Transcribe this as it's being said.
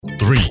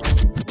Three,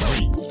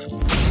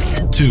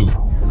 two,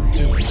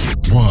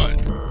 one.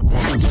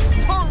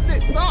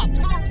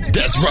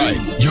 That's right.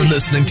 You're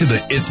listening to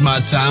the It's My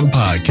Time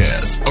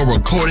podcast, a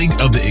recording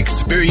of the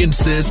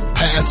experiences,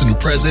 past and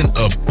present,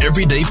 of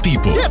everyday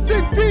people. Yes,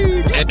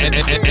 indeed.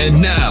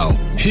 And now,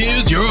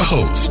 here's your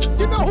host,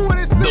 You know who it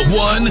is. the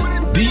one,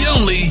 the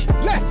only,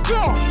 Let's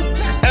go.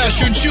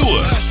 Asher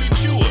Chua.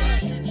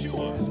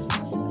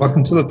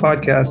 Welcome to the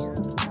podcast.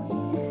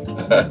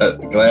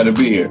 Glad to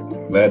be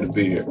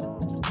here.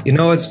 You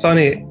know what's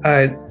funny?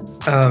 I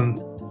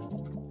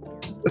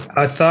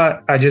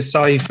thought I just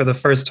saw you for the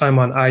first time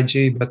on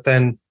IG, but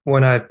then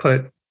when I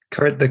put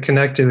the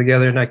connector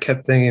together, and I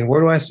kept thinking, where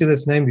do I see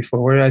this name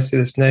before? Where did I see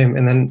this name?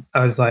 And then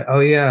I was like, oh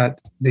yeah,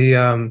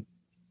 the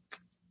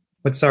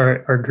what's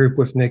our group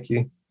with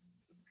Nikki?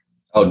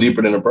 Oh,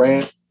 Deeper Than a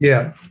Brand?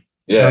 Yeah.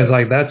 Yeah. I was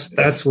like,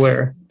 that's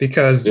where,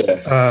 because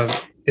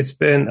it's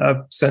been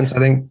up since I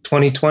think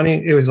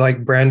 2020. It was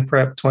like Brand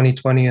Prep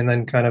 2020 and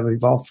then kind of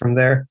evolved from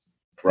there.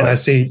 Right. And I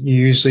see you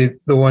usually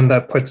the one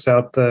that puts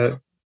out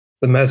the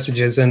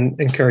messages and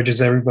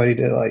encourages everybody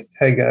to like,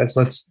 hey guys,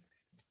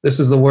 this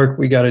is the work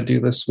we got to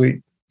do this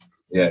week.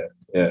 Yeah.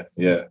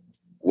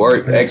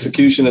 Work,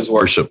 execution is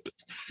worship.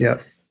 Yeah.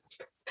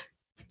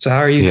 So how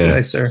are you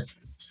today, sir?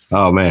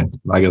 Oh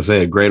man, like I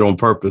said, great on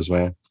purpose,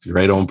 man.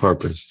 Great on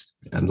purpose.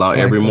 And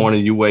every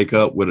morning you wake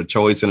up with a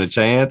choice and a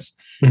chance,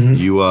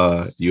 you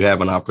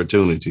have an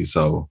opportunity.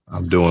 So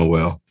I'm doing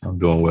well.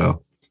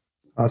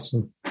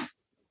 Awesome.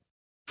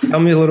 Tell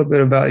me a little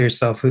bit about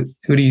yourself. Who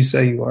do you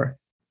say you are?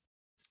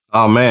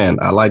 Oh man,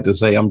 I like to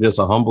say I'm just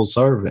a humble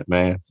servant,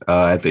 man.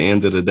 At the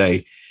end of the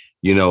day,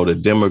 you know, the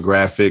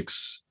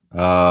demographics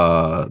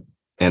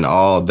and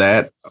all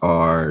that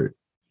are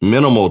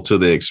minimal to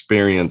the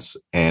experience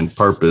and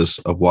purpose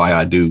of why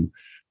I do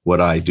what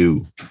I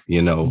do.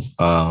 You know,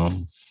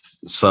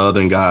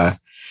 Southern guy,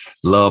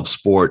 loved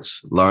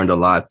sports, learned a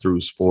lot through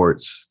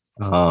sports,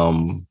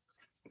 and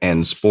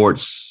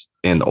sports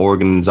and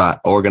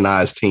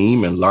organized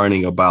team, and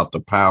learning about the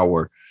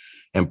power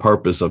and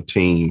purpose of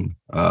team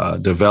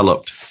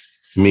developed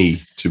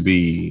me to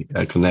be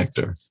a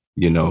connector,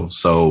 you know.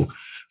 So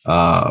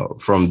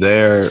from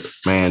there,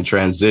 man,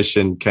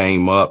 transition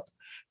came up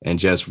and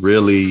just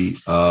really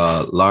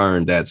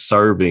learned that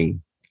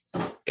serving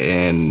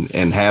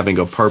and having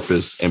a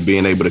purpose and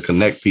being able to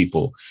connect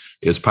people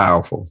is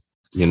powerful,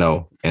 you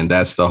know, and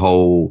that's the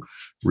whole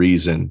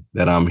reason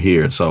that I'm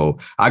here. So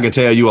I could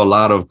tell you a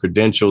lot of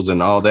credentials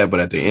and all that,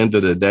 but at the end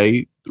of the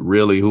day,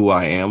 really who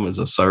I am is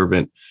a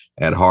servant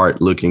at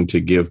heart, looking to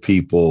give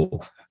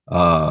people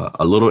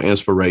a little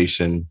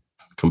inspiration,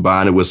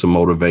 combine it with some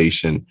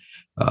motivation,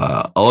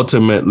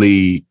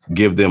 ultimately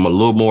give them a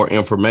little more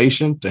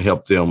information to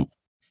help them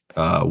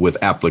with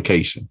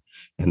application.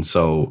 And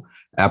so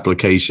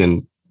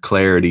application,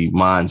 clarity,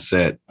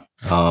 mindset,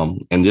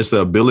 and just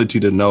the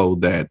ability to know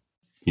that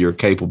you're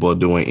capable of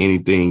doing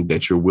anything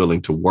that you're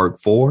willing to work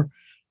for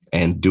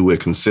and do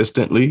it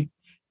consistently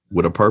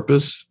with a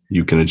purpose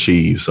you can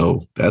achieve.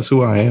 So that's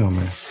who I am,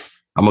 man.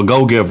 I'm a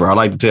go-giver. I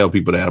like to tell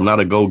people that I'm not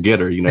a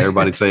go-getter. You know,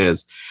 everybody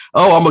says,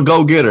 oh, I'm a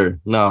go-getter.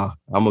 No,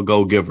 I'm a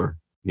go-giver.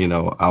 You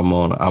know,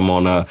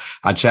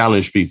 I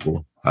challenge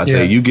people. I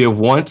say, you give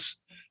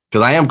once,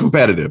 because I am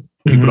competitive.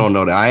 People don't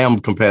know that I am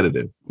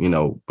competitive, you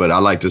know, but I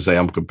like to say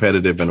I'm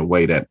competitive in a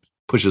way that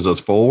pushes us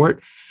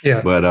forward.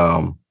 Yeah. But,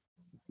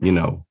 you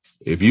know,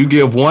 if you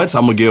give once,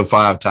 I'm going to give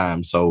 5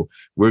 times. So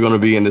we're going to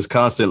be in this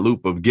constant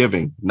loop of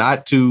giving,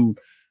 not to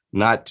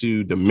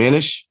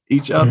diminish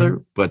each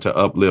other, but to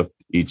uplift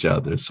each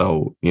other.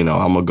 So, you know,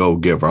 I'm a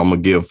go-giver. I'm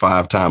going to give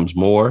 5 times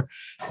more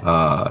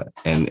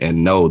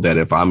and know that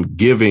if I'm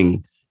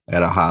giving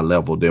at a high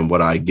level, then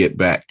what I get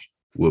back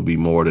will be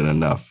more than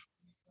enough.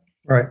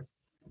 Right.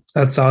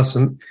 That's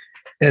awesome.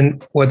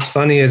 And what's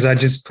funny is I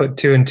just put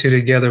 2 and 2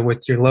 together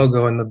with your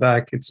logo in the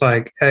back. It's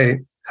like, hey,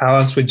 how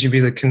else would you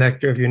be the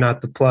connector if you're not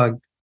the plug?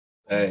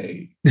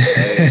 Hey,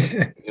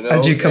 you know,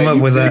 how'd you come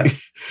up with that?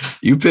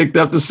 You picked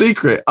up the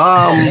secret.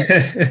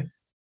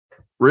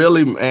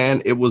 Really,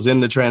 man, it was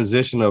in the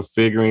transition of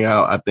figuring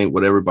out, I think,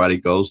 what everybody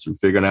goes through,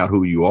 figuring out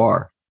who you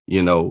are,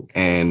 you know,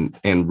 and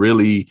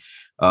really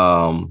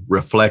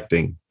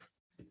reflecting.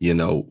 You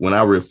know, when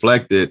I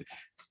reflected,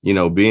 you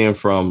know, being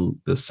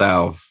from the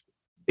South,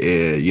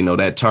 you know,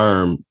 that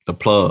term, the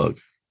plug,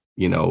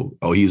 you know,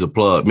 oh, he's a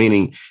plug,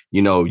 meaning,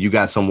 you know, you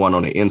got someone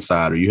on the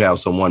inside, or you have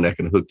someone that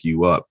can hook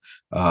you up.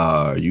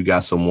 You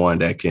got someone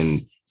that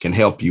can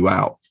help you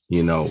out,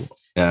 you know.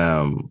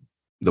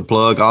 The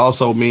plug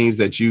also means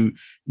that you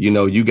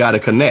got to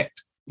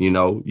connect, you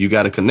know, you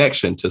got a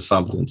connection to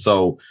something.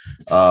 So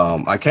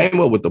I came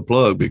up with the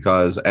plug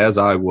because as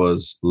I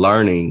was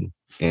learning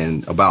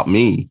and about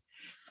me,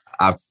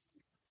 I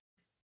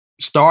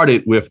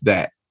started with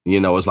that, you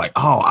know. It's like,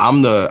 oh,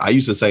 I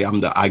used to say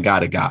I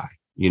got a guy,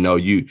 you know.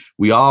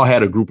 We all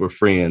had a group of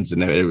friends,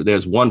 and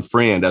there's one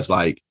friend that's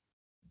like,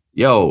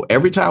 yo,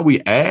 every time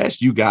we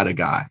ask, you got a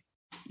guy,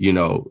 you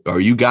know, or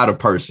you got a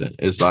person.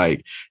 It's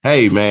like,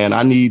 hey, man,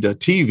 I need a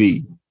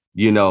TV.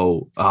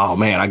 Oh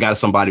man, I got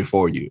somebody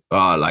for you.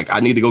 Like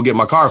I need to go get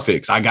my car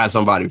fixed. I got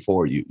somebody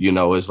for you.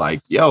 It's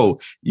like, yo,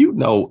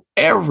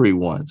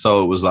 everyone.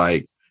 So it was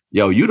like,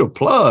 yo, you the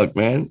plug,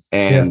 man.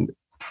 And,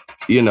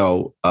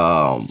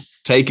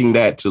 taking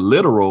that to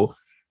literal,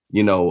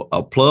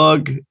 a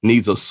plug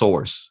needs a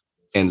source.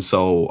 And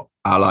so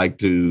I like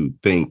to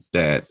think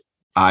that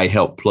I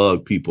help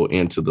plug people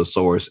into the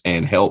source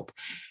and help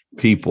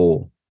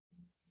people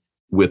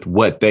with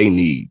what they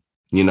need.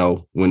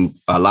 When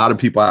a lot of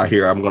people out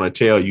here, I'm going to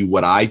tell you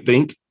what I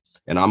think,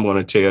 and I'm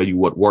going to tell you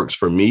what works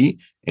for me,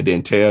 and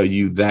then tell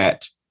you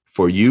that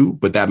for you,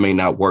 but that may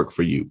not work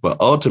for you. But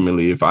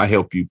ultimately, if I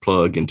help you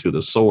plug into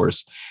the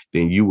source,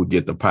 then you will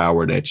get the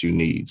power that you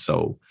need.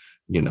 So,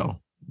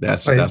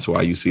 that's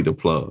why you see the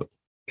plug.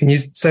 Can you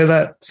say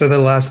that? So the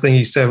last thing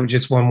you said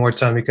just one more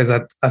time, because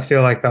I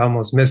feel like I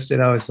almost missed it.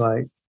 I was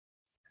like,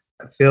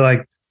 I feel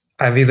like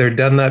I've either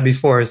done that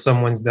before or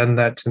someone's done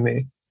that to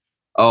me.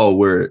 Oh,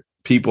 where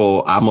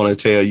people, I'm going to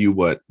tell you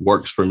what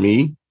works for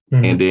me,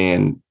 and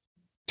then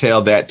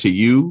tell that to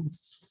you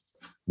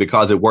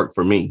because it worked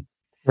for me.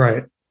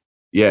 Right.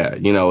 Yeah.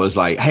 It's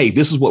like, hey,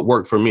 this is what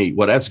worked for me.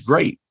 Well, that's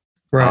great.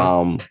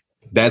 Right.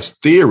 That's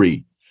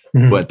theory,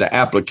 but the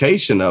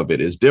application of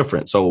it is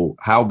different. So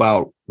how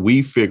about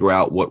we figure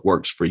out what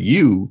works for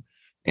you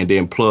and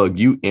then plug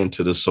you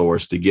into the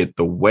source to get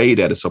the way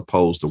that it's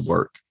supposed to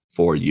work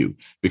for you?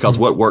 Because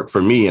what worked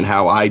for me and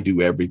how I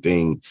do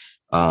everything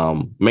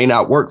may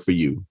not work for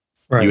you.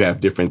 Right. You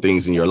have different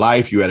things in your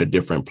life. You're at a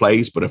different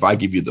place. But if I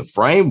give you the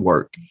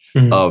framework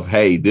of,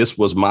 hey, this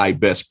was my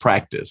best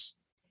practice,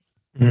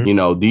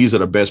 these are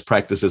the best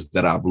practices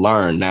that I've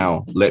learned.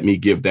 Now, let me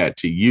give that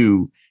to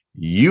you.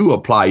 You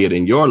apply it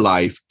in your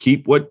life.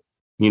 Keep what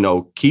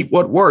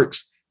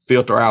works,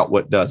 filter out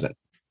what doesn't.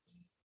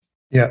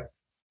 Yeah,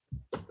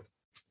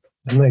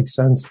 that makes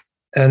sense.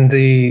 And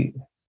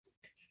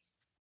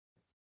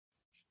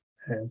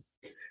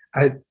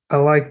I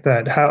like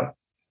that. How,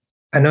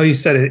 I know you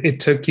said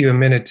it took you a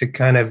minute to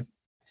kind of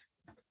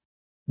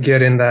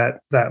get in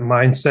that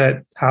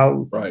mindset.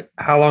 How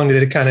long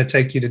did it kind of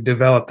take you to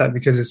develop that?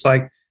 Because it's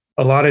like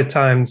a lot of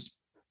times,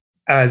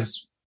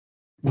 as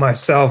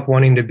myself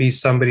wanting to be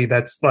somebody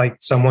that's like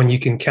someone you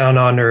can count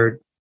on, or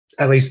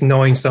at least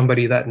knowing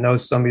somebody that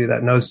knows somebody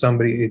that knows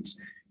somebody,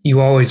 it's,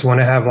 you always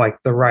want to have like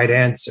the right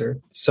answer.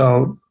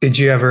 So did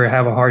you ever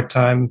have a hard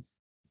time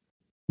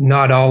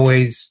not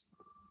always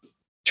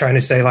trying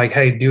to say like,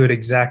 hey, do it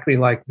exactly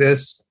like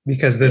this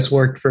because this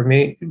worked for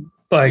me?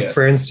 Like,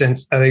 for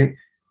instance, I think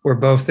we're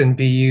both in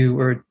BU,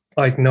 or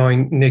like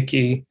knowing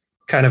Nikki,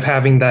 kind of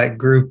having that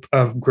group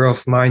of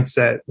growth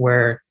mindset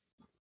where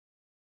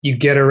you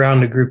get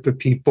around a group of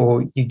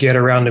people, you get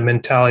around a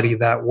mentality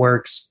that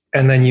works,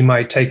 and then you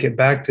might take it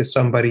back to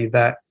somebody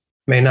that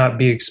may not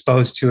be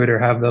exposed to it or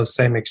have those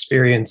same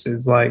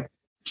experiences. Like,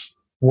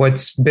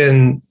 what's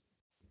it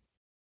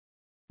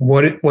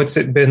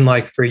been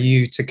like for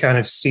you to kind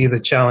of see the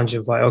challenge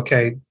of like,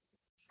 okay,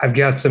 I've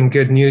got some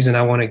good news and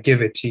I want to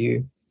give it to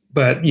you,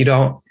 but you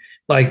don't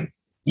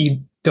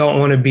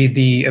want to be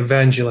the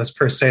evangelist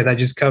per se that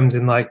just comes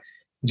in like,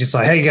 just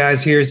like, hey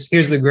guys, here's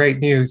the great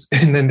news.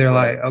 And then they're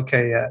like,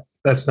 okay, yeah,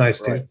 that's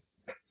nice too.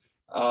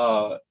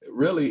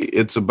 Really,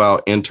 it's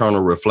about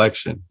internal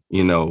reflection,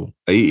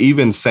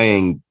 even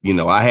saying,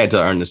 I had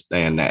to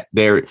understand that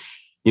there,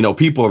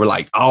 people are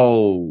like,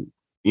 oh,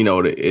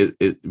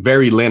 it's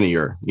very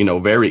linear,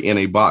 very in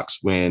a box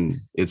when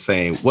it's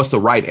saying, what's the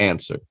right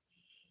answer?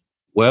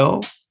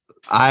 Well,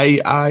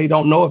 I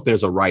don't know if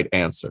there's a right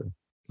answer.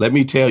 Let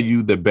me tell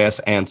you the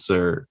best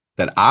answer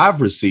that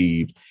I've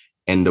received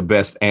and the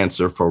best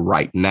answer for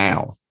right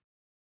now,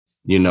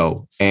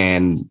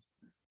 and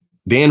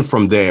then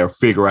from there,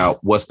 figure out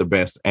what's the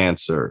best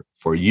answer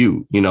for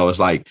you. It's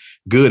like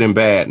good and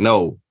bad.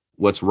 No,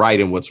 what's right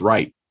and what's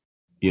right,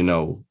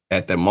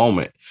 at the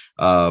moment,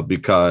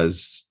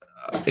 because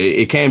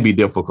it can be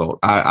difficult.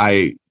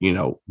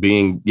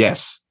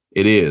 Yes,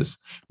 it is,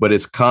 but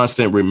it's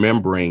constant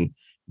remembering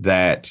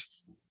that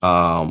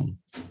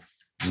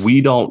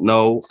we don't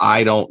know.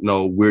 I don't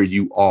know where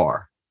you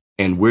are.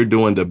 And we're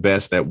doing the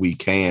best that we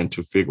can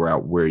to figure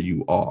out where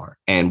you are.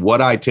 And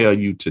what I tell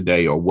you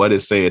today, or what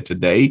is said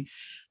today,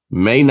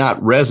 may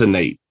not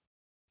resonate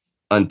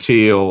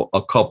until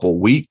a couple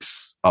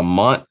weeks, a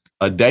month,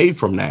 a day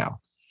from now.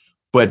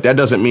 But that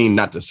doesn't mean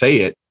not to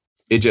say it.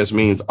 It just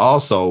means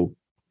also,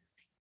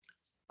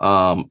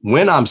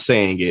 when I'm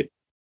saying it,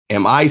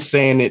 am I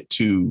saying it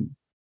to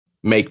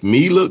make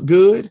me look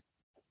good,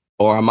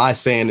 or am I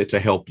saying it to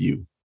help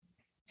you?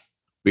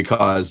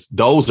 Because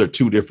those are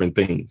two different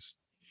things.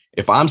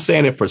 If I'm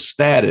saying it for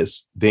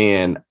status,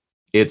 then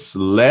it's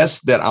less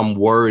that I'm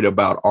worried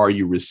about, are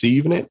you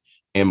receiving it,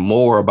 and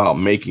more about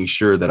making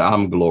sure that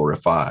I'm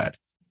glorified.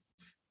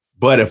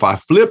 But if I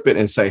flip it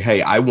and say,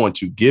 hey, I want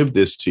to give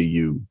this to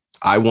you,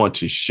 I want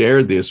to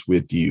share this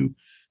with you.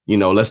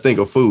 Let's think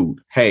of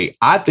food. Hey,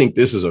 I think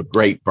this is a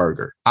great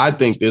burger. I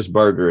think this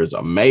burger is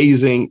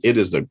amazing. It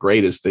is the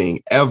greatest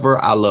thing ever.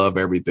 I love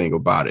everything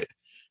about it.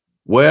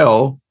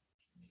 Well,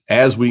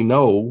 as we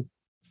know,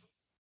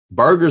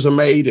 Burgers are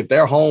made, if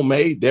they're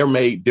homemade, they're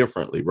made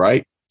differently,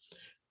 right?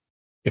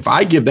 If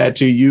I give that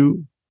to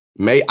you,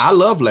 I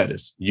love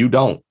lettuce. You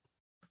don't.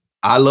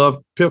 I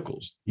love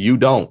pickles. You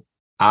don't.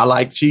 I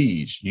like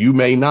cheese. You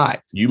may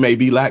not. You may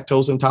be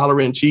lactose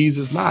intolerant. Cheese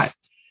is not.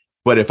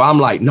 But if I'm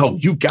like, no,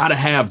 you got to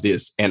have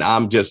this, and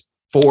I'm just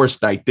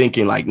forced, like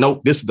thinking like,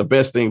 no, this is the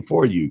best thing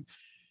for you,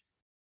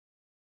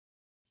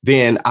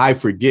 then I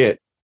forget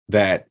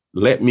that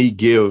let me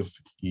give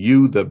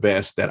you the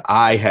best that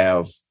I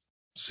have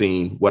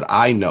seen, what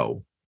I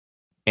know.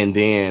 And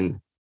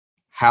then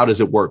how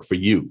does it work for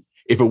you?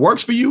 If it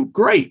works for you,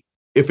 great.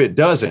 If it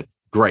doesn't,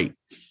 great.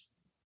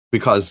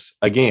 Because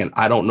again,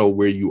 I don't know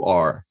where you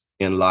are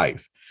in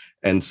life.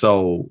 And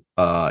so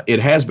it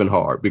has been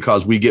hard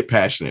because we get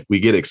passionate, we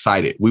get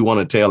excited. We want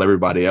to tell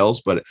everybody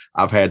else, but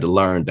I've had to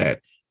learn that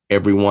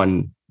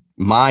everyone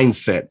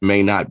mindset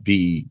may not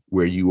be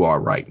where you are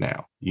right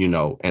now, you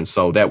know, and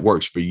so that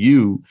works for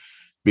you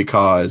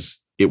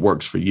because it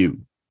works for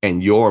you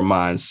and your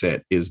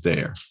mindset is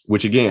there,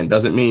 which again,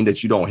 doesn't mean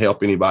that you don't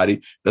help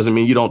anybody. Doesn't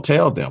mean you don't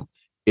tell them.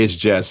 It's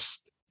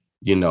just,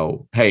 you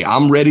know, hey,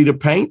 I'm ready to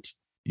paint.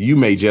 You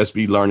may just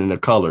be learning the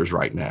colors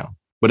right now,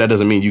 but that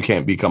doesn't mean you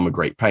can't become a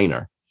great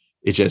painter.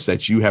 It's just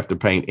that you have to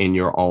paint in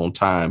your own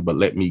time, but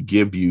let me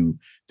give you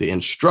the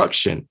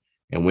instruction.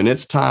 And when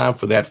it's time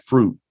for that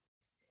fruit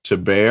to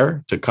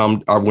bear, to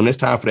come, or when it's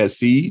time for that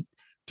seed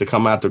to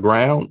come out the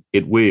ground,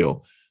 it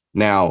will.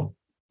 Now,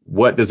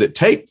 what does it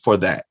take for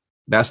that?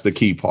 That's the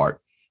key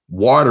part.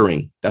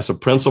 Watering, that's a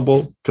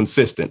principle,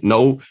 consistent.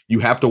 No, you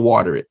have to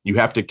water it. You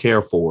have to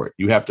care for it.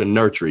 You have to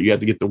nurture it. You have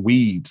to get the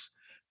weeds,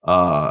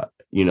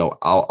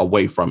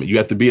 away from it. You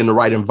have to be in the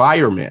right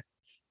environment.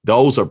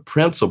 Those are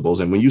principles.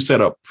 And when you set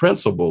up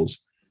principles,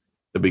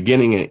 the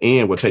beginning and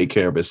end will take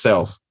care of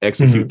itself.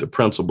 Execute the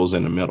principles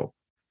in the middle.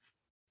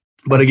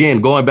 But again,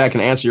 going back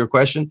and answer your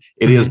question,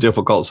 it is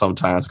difficult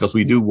sometimes because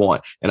we do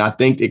want, and I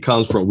think it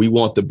comes from, we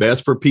want the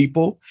best for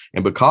people.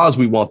 And because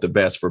we want the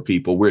best for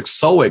people, we're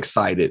so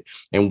excited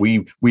and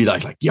we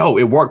like, yo,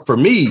 it worked for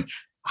me.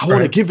 I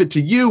want to give it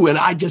to you. And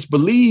I just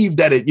believe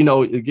that it,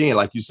 again,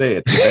 like you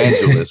said,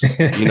 evangelist,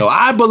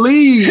 I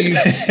believe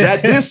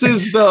that this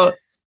is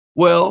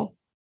well,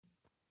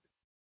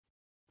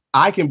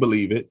 I can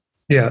believe it.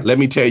 Yeah. Let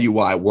me tell you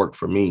why it worked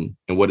for me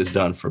and what it's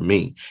done for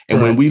me.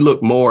 And when we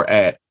look more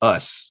at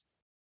us,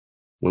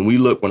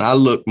 when I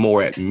look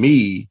more at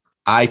me,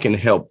 I can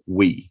help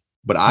we,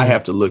 but I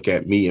have to look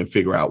at me and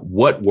figure out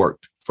what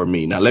worked for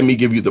me. Now, let me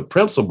give you the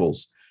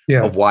principles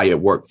of why it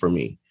worked for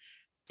me.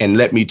 And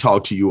let me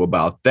talk to you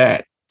about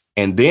that.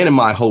 And then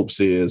my hopes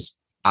is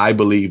I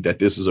believe that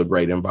this is a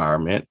great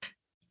environment.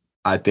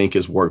 I think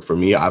it's worked for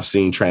me. I've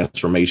seen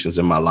transformations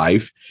in my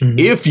life.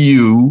 If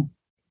you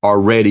are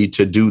ready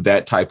to do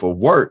that type of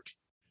work,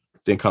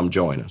 then come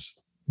join us.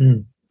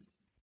 I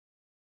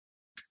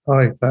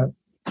like that.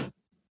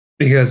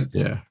 Because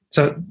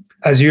so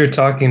as you were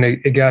talking,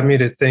 it got me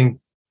to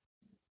think,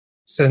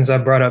 since I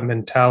brought up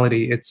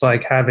mentality, it's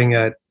like having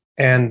a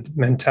and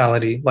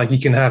mentality. Like you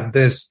can have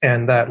this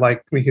and that,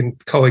 like we can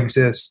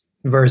coexist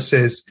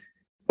versus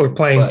we're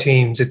playing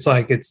teams. It's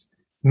like it's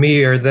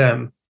me or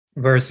them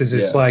versus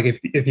it's like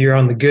if you're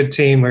on the good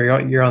team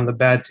or you're on the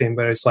bad team,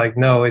 but it's like,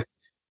 no,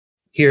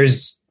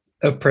 here's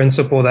a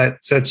principle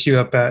that sets you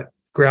up at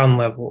ground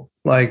level.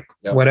 Like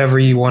whatever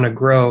you want to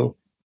grow,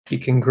 you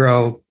can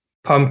grow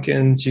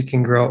pumpkins, you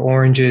can grow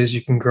oranges,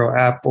 you can grow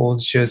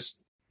apples,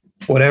 just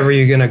whatever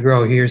you're going to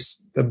grow.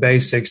 Here's the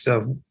basics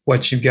of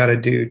what you've got to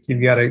do.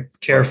 You've got to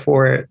care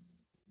for it.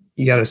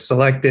 You got to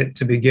select it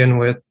to begin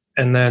with.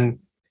 And then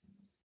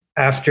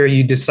after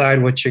you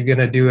decide what you're going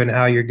to do and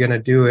how you're going to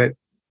do it,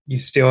 you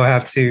still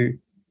have to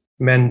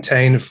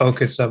maintain a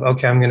focus of,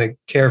 okay, I'm going to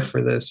care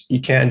for this.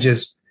 You can't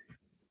just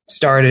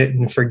start it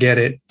and forget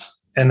it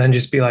and then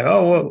just be like,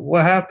 oh,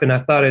 what happened? I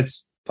thought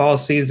it's fall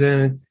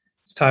season.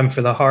 It's time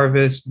for the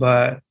harvest,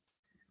 but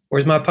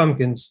where's my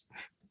pumpkins?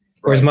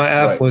 Where's my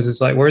apples? It's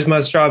like, where's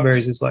my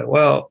strawberries? It's like,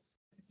 well,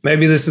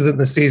 maybe this isn't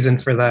the season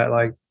for that.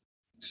 Like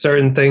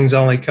certain things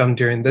only come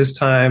during this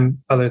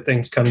time. Other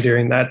things come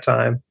during that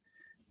time.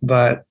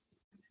 But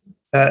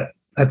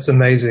that's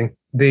amazing.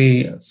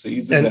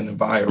 Season and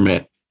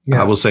environment.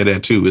 I will say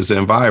that too. It's the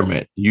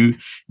environment. You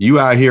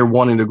out here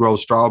wanting to grow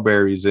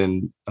strawberries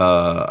in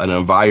an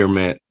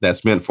environment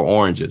that's meant for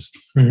oranges.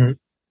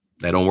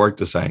 They don't work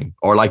the same.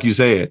 Or like you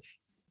said,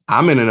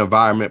 I'm in an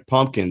environment,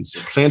 pumpkins,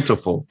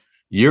 plentiful.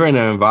 You're in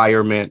an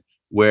environment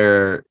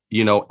where,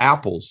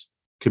 apples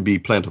could be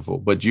plentiful,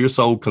 but you're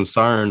so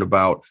concerned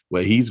about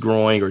what he's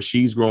growing or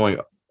she's growing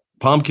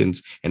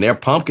pumpkins and their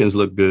pumpkins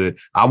look good.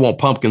 I want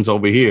pumpkins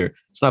over here.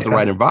 It's not the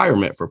right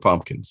environment for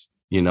pumpkins,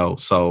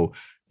 So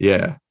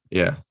yeah.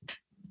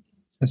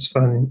 That's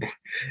funny.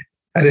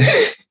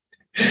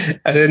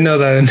 I didn't know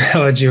that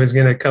analogy was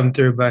going to come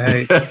through, but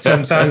hey,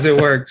 sometimes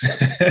it works.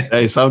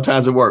 Hey,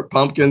 sometimes it works.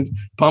 Pumpkins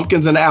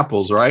and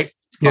apples, right?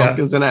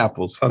 Pumpkins and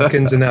apples.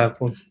 Pumpkins and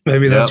apples.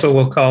 Maybe that's what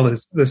we'll call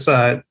this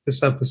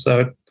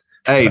episode.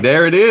 Hey,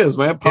 there it is,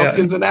 man.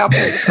 Pumpkins and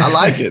apples. I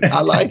like it.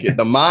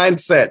 The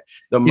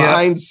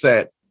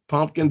mindset,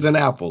 pumpkins and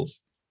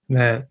apples.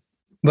 Man,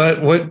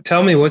 But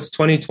tell me, what's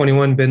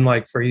 2021 been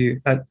like for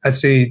you? I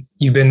see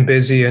you've been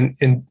busy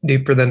and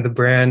deeper than the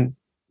brand,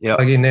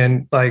 plugging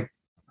in, like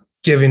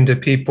giving to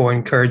people,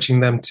 encouraging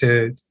them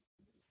to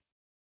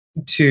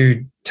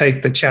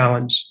take the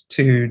challenge,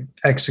 to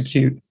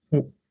execute.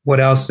 What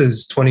else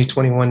has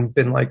 2021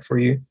 been like for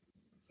you?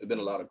 It's been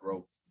a lot of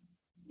growth,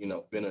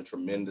 been a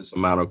tremendous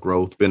amount of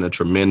growth, been a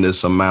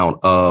tremendous amount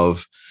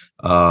of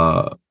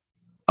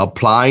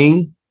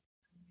applying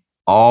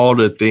all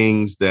the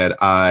things that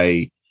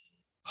I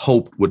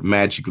hoped would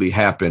magically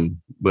happen,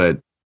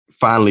 but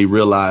finally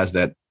realized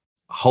that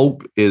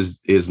hope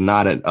is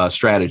not a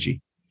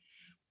strategy.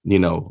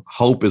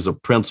 Hope is a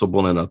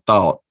principle and a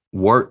thought.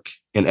 Work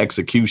and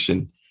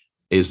execution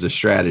is the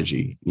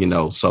strategy,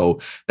 so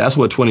that's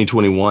what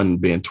 2021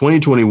 been.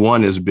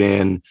 2021 has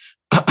been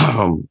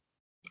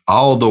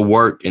all the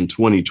work in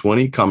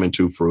 2020 coming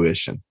to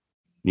fruition.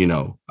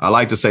 I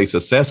like to say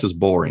success is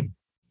boring.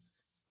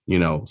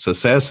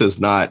 Success is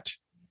not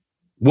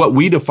what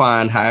we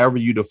define, however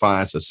you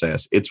define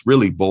success. It's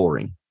really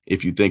boring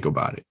if you think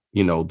about it.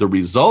 The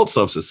results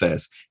of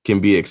success can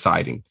be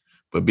exciting,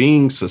 but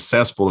being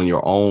successful in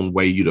your own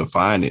way you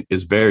define it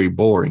is very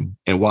boring.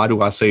 And why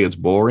do I say it's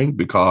boring?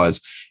 Because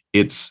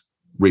it's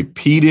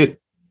repeated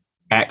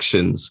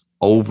actions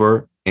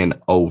over and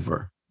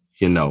over,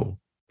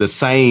 the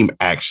same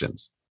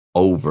actions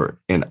over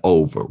and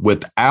over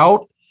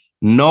without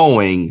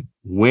knowing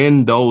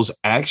when those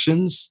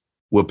actions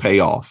will pay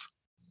off.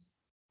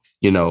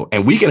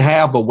 And we can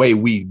have a way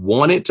we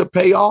want it to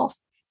pay off.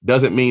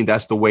 Doesn't mean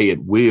that's the way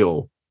it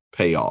will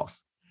pay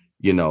off,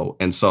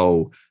 And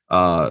so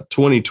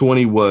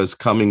 2020 was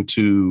coming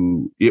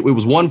to, it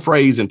was one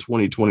phrase in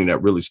 2020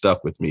 that really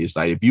stuck with me. It's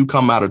like, if you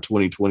come out of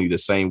 2020 the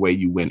same way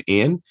you went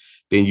in,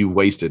 then you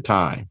wasted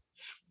time.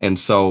 And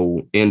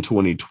so in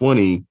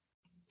 2020,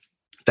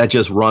 that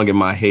just rung in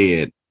my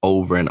head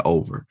over and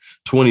over.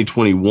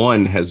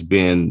 2021 has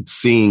been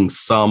seeing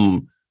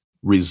some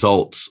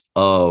results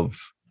of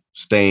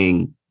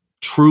staying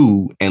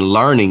true and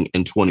learning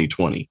in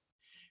 2020.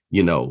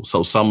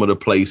 So some of the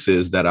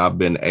places that I've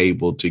been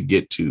able to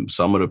get to,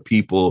 some of the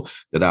people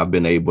that I've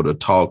been able to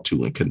talk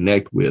to and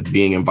connect with,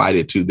 being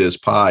invited to this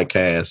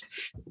podcast,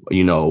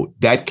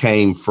 that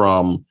came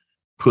from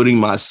putting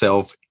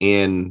myself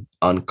in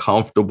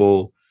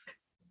uncomfortable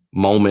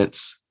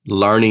moments,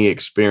 learning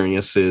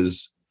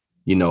experiences.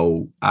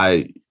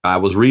 I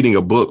was reading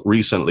a book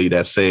recently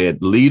that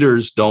said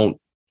leaders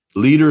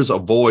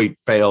avoid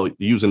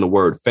using the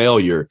word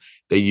failure.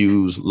 They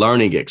use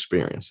learning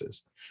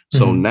experiences.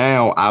 So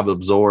now I've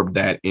absorbed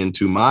that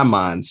into my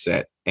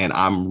mindset, and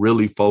I'm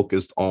really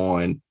focused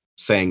on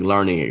saying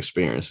learning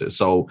experiences.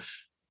 So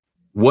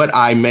what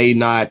I may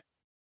not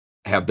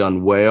have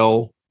done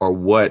well, or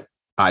what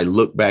I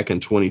look back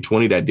in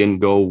 2020 that didn't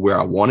go where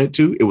I wanted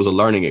to, it was a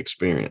learning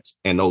experience.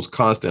 And those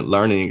constant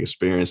learning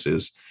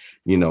experiences,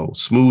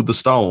 smooth the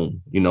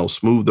stone,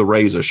 smooth the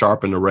razor,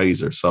 sharpen the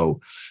razor.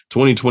 So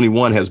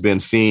 2021 has been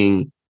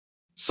seeing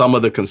some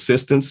of the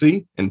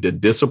consistency and the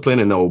discipline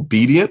and the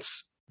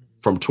obedience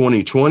from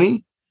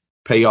 2020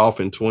 pay off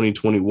in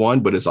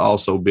 2021, but it's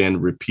also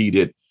been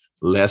repeated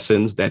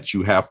lessons that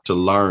you have to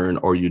learn,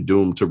 or you're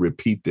doomed to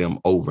repeat them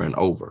over and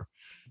over.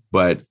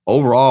 But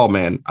overall,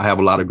 man, I have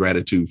a lot of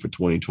gratitude for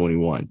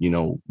 2021,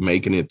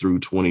 making it through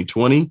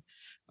 2020,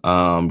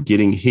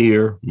 getting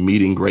here,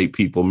 meeting great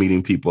people,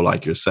 meeting people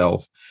like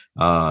yourself,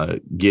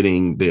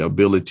 getting the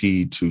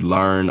ability to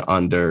learn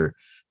under,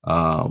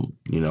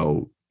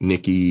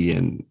 Nikki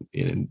and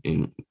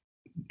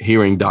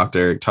hearing Dr.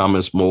 Eric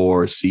Thomas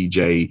Moore,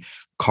 CJ,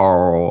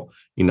 Carl,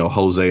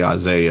 Jose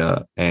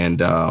Isaiah,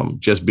 and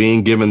just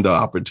being given the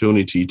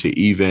opportunity to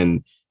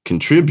even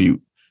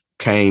contribute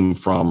came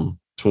from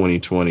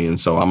 2020. And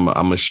so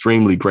I'm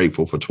extremely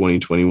grateful for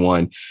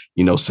 2021.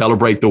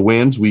 Celebrate the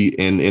wins. We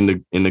in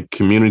the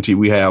community,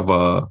 we have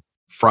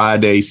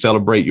Friday,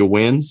 celebrate your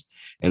wins.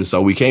 And so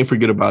we can't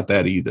forget about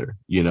that either.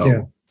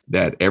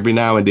 That every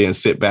now and then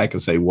sit back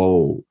and say,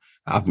 whoa,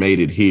 I've made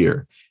it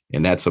here.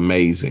 And that's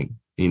amazing.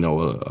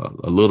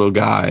 A little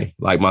guy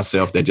like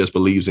myself that just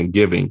believes in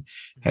giving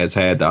has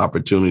had the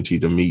opportunity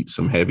to meet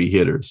some heavy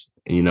hitters,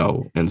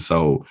 and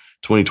so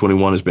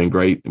 2021 has been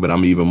great, but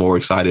I'm even more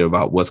excited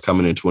about what's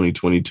coming in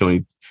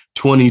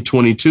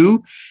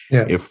 2022.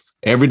 Yeah. If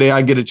every day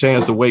I get a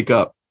chance to wake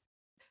up,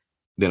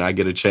 then I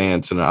get a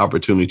chance and an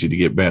opportunity to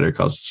get better,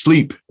 because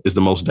sleep is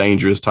the most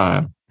dangerous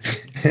time.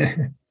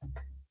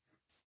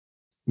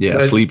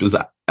 Sleep is,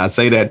 I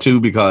say that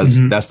too,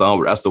 because that's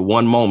the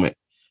one moment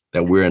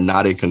that we're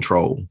not in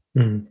control.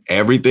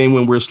 Everything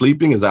when we're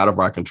sleeping is out of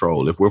our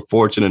control. If we're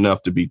fortunate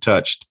enough to be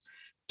touched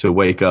to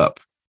wake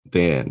up,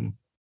 then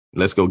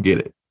let's go get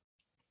it.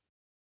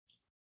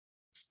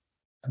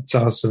 That's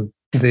awesome.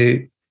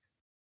 I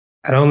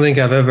don't think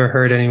I've ever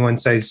heard anyone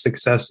say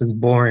success is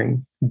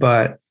boring,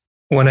 but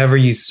whenever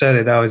you said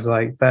it, I was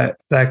like, that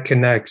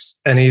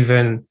connects. And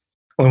even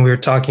when we were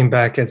talking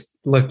back, as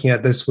looking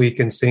at this week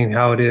and seeing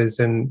how it is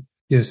and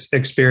just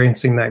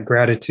experiencing that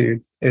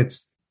gratitude,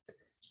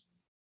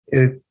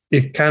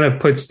 it kind of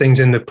puts things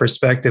into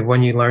perspective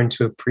when you learn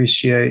to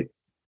appreciate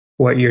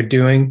what you're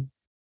doing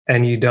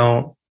and you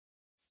don't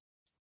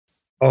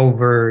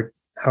overdo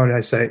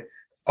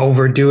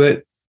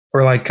it,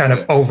 or like kind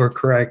of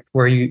overcorrect,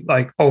 where you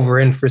like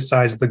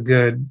overemphasize the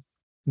good,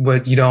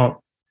 but you don't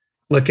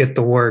look at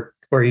the work.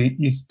 Where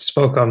you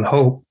spoke on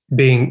hope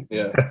being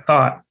a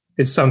thought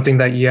is something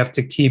that you have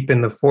to keep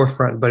in the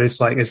forefront, but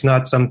it's like, it's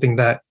not something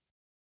that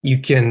you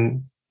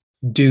can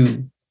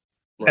do.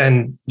 Right.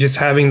 And just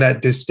having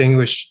that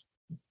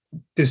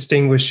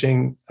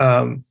distinguishing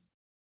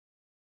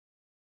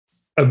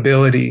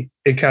ability,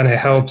 it kind of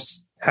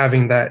helps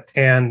having that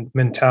and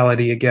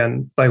mentality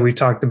again, like we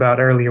talked about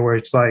earlier, where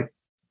it's like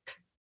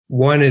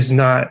one is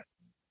not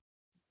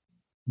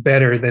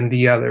better than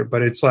the other,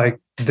 but it's like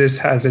this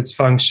has its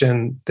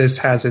function, this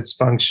has its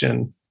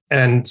function.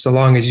 And so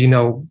long as you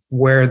know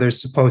where they're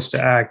supposed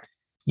to act,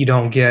 you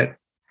don't get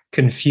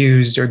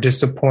confused or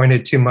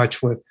disappointed too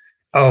much with,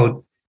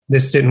 oh,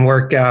 this didn't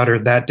work out or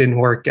that didn't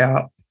work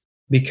out,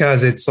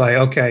 because it's like,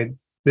 okay,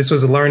 this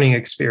was a learning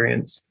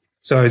experience.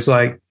 So it's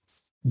like,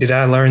 did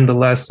I learn the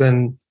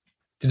lesson?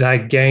 Did I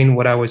gain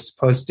what I was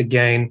supposed to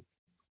gain?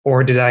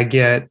 Or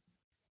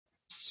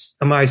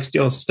am I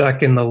still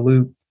stuck in the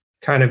loop,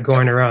 kind of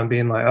going around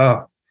being like,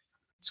 oh,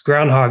 it's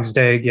Groundhog's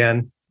Day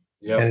again.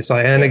 Yep. And it's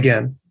like, and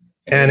again,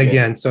 and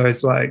again. So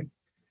it's like,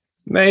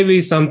 maybe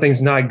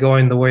something's not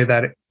going the way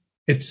that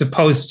it's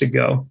supposed to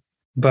go.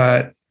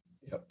 But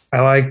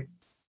I like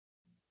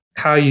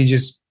how you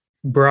just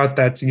brought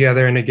that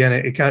together. And again,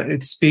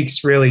 it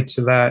speaks really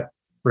to that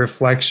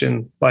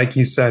reflection. Like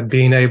you said,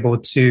 being able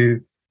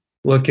to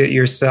look at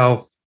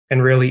yourself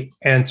and really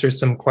answer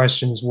some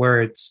questions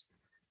where it's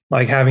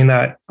like having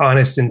that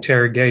honest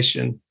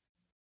interrogation.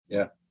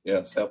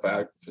 Yeah.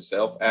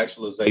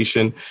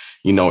 Self-actualization,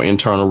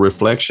 internal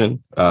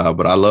reflection.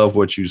 But I love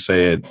what you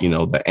said,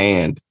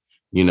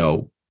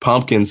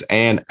 pumpkins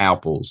and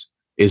apples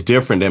is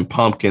different than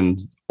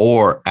pumpkins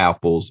or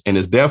apples. And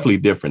it's definitely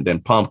different than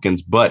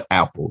pumpkins, but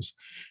apples.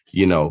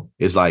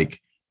 It's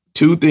like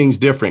two things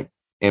different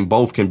and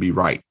both can be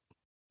right,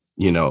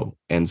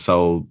 and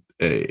so,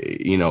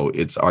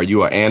 it's, are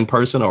you an and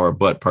person or a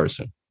but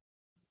person?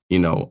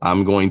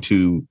 I'm going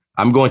to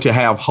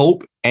have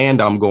hope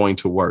and I'm going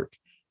to work.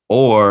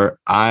 Or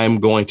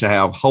I'm going to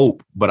have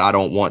hope, but I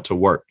don't want to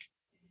work.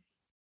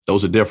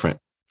 Those are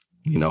different.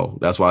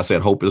 That's why I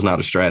said hope is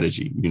not a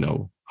strategy.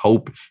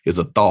 Hope is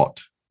a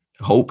thought.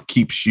 Hope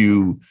keeps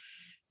you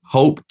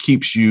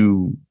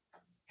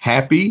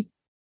happy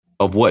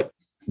of what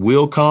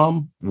will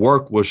come.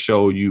 Work will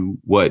show you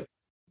what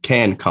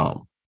can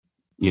come,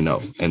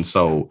 And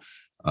so,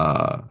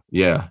 are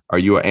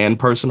you an and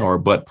person or a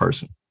but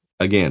person?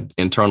 Again,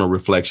 internal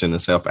reflection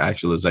and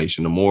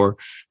self-actualization. The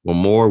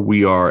more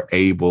we are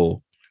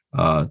able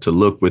to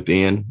look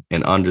within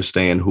and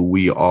understand who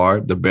we are,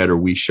 the better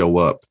we show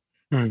up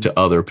to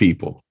other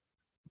people,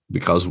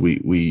 because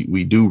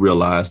we do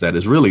realize that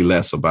it's really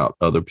less about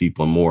other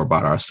people and more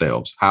about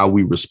ourselves, how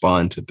we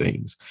respond to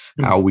things,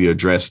 how we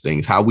address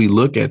things, how we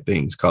look at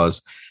things,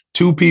 because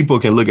two people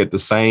can look at the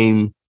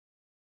same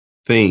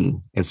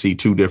thing and see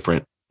two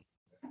differences,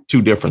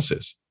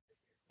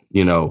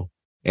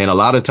 And a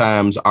lot of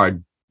times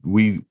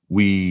we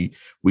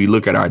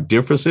look at our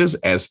differences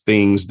as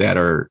things that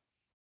are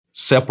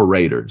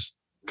separators,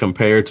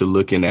 compared to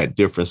looking at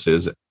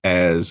differences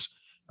as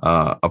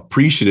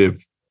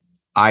appreciative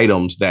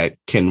items that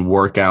can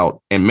work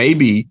out and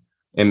maybe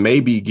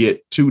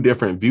get two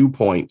different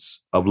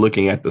viewpoints of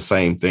looking at the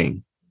same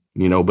thing.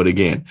 But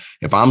again,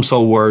 if I'm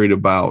so worried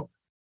about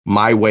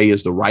my way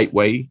is the right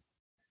way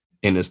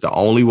and it's the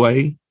only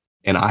way,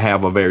 and I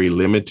have a very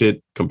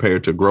limited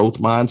compared to growth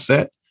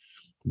mindset,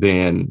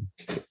 then,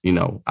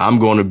 I'm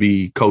going to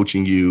be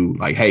coaching you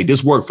like, hey,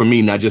 this worked for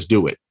me. Now just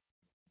do it.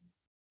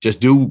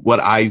 Just do what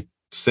I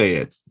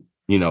said,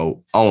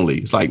 only.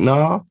 It's like,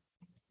 nah,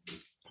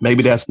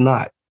 maybe that's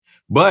not.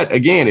 But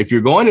again, if you're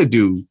going to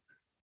do,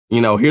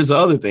 here's the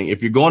other thing.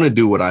 If you're going to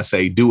do what I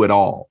say, do it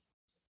all.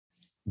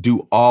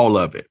 Do all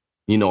of it.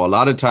 A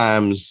lot of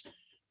times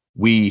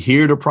we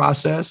hear the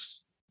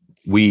process,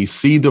 we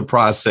see the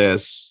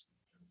process,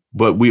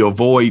 but we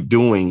avoid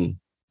doing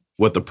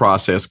what the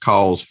process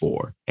calls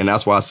for. And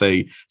that's why I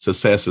say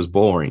success is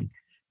boring.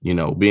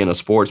 Being a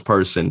sports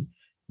person,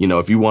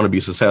 if you want to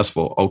be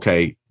successful,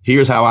 okay,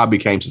 here's how I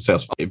became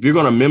successful. If you're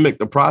going to mimic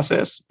the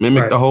process,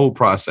 mimic the whole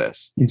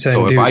process.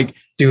 So if I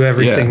do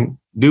everything,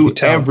 do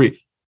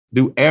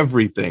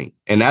everything.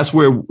 And that's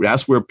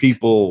where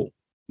people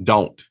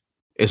don't.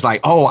 It's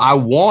like, oh, I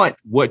want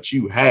what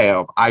you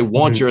have. I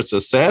want your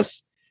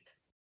success,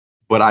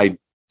 but I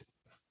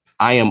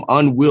am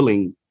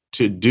unwilling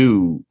to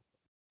do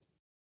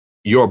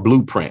your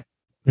blueprint.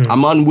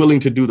 I'm unwilling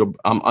to do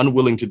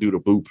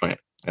the blueprint.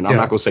 And I'm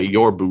not going to say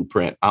your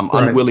blueprint. I'm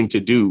unwilling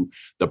to do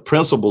the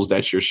principles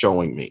that you're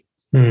showing me.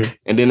 And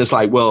then it's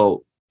like,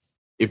 well,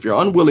 if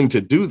you're unwilling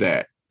to do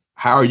that,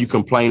 how are you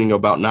complaining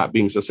about not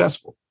being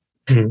successful?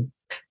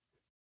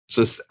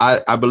 So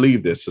I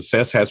believe this.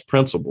 Success has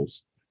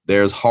principles.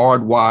 There's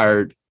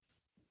hardwired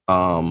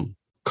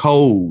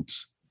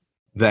codes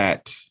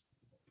that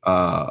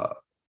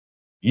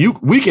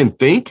We can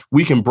think,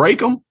 we can break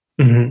them.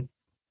 Mm-hmm.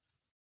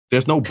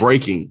 There's no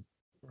breaking,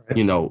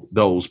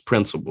 those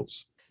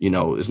principles.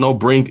 It's no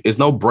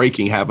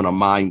breaking having a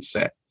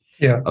mindset,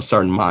 a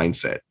certain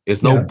mindset.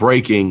 It's no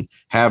breaking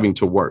having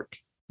to work.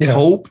 Yeah.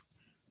 Hope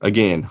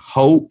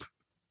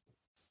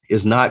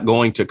is not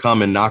going to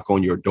come and knock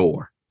on your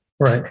door.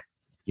 Right.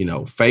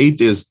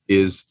 Faith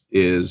is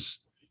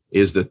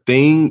the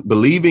thing,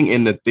 believing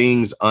in the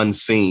things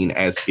unseen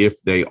as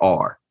if they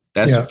are.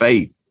 That's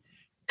faith.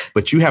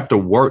 But you have to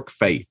work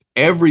faith.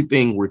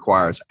 Everything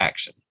requires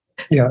action.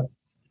 Yeah.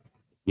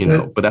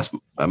 But that's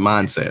a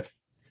mindset.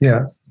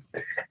 Yeah.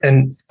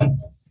 And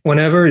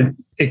whenever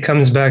it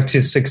comes back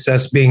to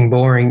success being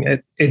boring,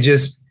 it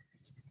just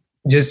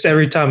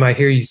every time I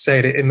hear you say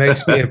it, it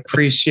makes me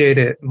appreciate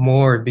it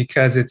more,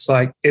 because it's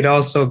like, it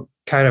also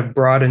kind of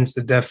broadens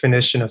the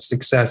definition of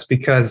success,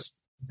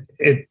 because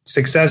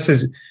success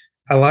is,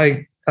 I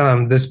like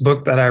this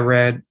book that I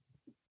read,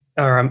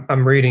 or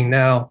I'm reading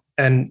now,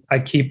 and I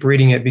keep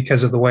reading it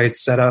because of the way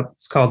it's set up.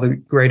 It's called The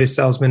Greatest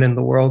Salesman in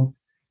the World.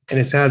 And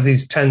it has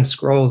these 10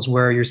 scrolls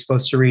where you're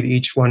supposed to read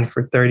each one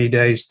for 30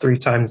 days, 3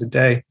 times a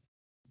day.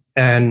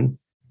 And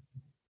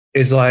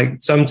it's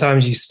like,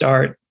 sometimes you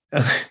start,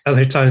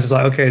 other times it's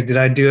like, okay, did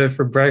I do it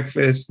for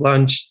breakfast,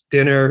 lunch,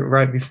 dinner,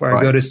 right before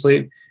I go to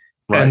sleep?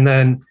 Right. And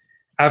then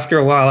after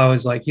a while, I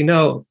was like,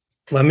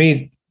 let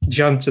me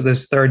jump to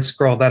this third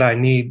scroll that I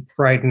need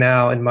right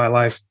now in my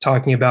life,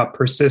 talking about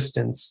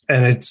persistence.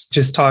 And it's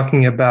just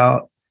talking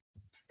about,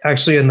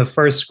 actually in the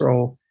first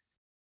scroll,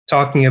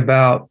 talking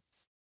about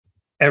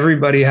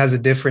everybody has a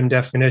different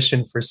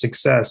definition for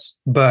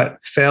success, but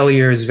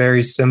failure is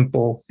very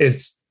simple.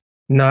 It's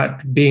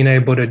not being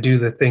able to do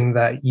the thing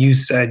that you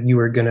said you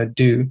were going to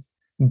do,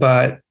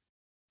 but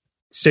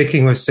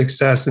sticking with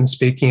success and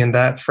speaking in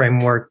that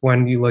framework.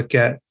 When you look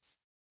at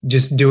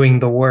just doing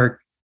the work,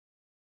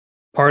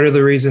 part of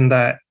the reason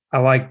that I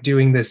like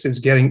doing this is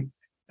getting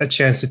a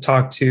chance to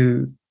talk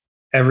to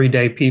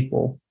everyday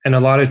people. And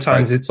a lot of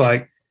times it's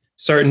like,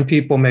 certain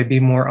people may be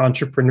more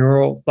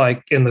entrepreneurial,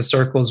 like in the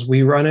circles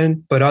we run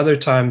in, but other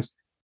times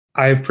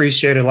I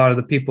appreciate a lot of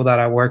the people that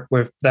I work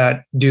with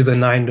that do the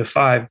 9 to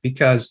 5,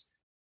 because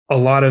a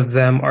lot of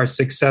them are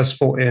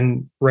successful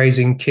in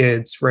raising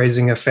kids,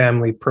 raising a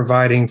family,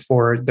 providing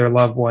for their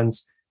loved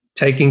ones,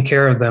 taking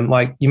care of them.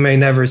 Like, you may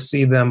never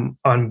see them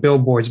on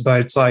billboards, but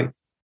it's like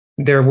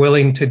they're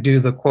willing to do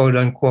the quote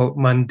unquote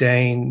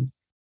mundane,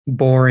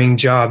 boring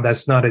job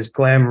that's not as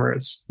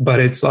glamorous.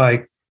 But it's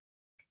like,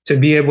 to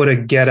be able to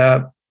get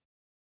up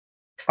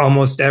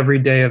almost every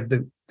day of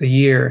the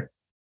year,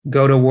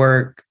 go to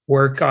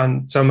work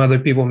on, some other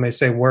people may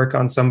say work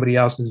on somebody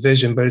else's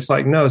vision, but it's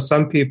like, no,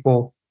 some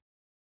people,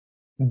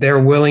 they're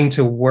willing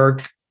to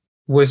work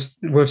with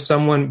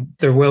someone,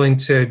 they're willing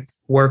to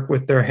work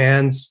with their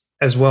hands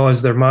as well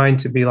as their mind,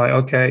 to be like,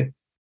 okay,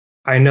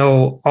 I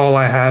know all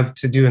I have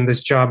to do in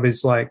this job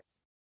is like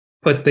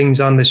put things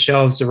on the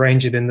shelves,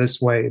 arrange it in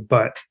this way,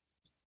 but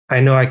I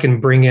know I can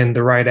bring in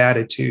the right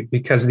attitude,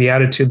 because the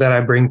attitude that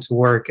I bring to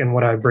work and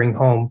what I bring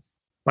home,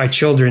 my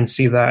children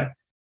see that.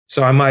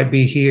 So I might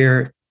be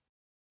here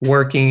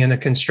working in a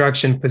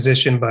construction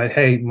position, but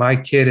hey, my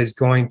kid is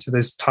going to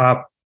this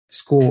top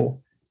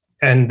school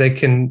and they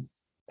can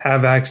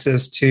have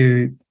access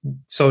to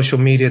social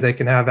media. They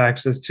can have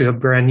access to a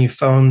brand new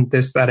phone,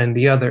 this, that, and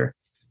the other.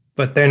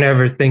 But they're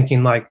never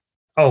thinking like,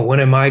 oh, when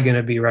am I going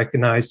to be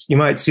recognized? You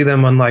might see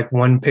them on like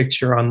one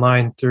picture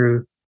online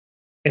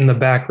in the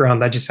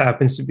background that just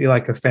happens to be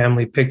like a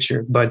family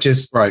picture, but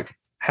just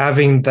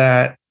having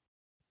that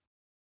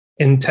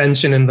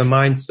intention and the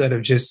mindset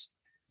of just,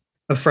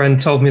 a friend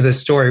told me this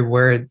story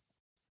where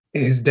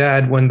his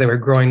dad, when they were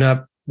growing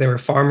up, they were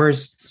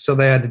farmers, so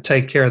they had to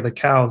take care of the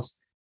cows.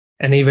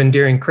 And even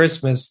during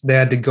Christmas, they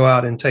had to go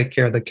out and take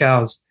care of the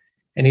cows.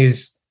 And he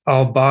was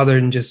all bothered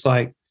and just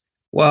like,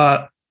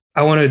 well,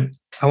 I want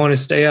to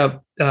stay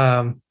up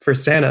for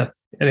Santa.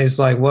 And he's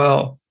like,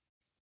 well,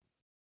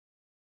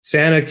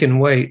 Santa can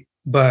wait,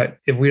 but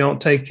if we don't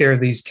take care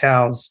of these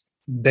cows,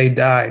 they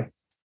die.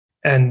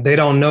 And they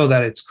don't know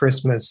that it's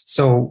Christmas.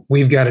 So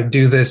we've got to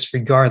do this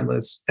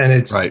regardless. And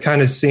it's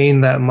kind of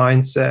seeing that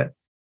mindset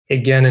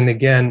again and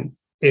again.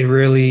 It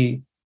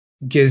really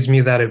gives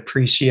me that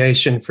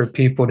appreciation for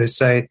people to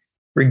say,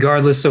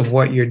 regardless of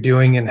what you're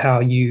doing and how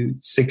you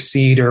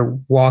succeed or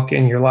walk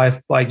in your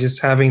life, like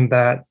just having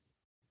that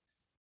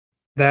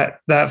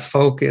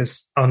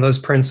focus on those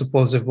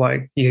principles of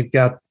like, you've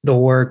got the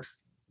work,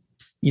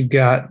 you've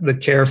got the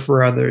care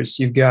for others,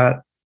 you've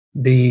got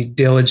the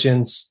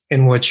diligence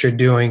in what you're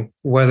doing,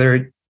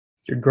 whether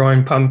you're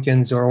growing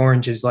pumpkins or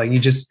oranges, like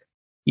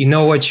you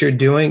know what you're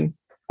doing,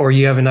 or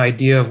you have an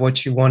idea of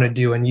what you want to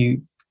do and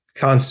you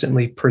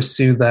constantly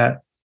pursue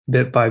that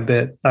bit by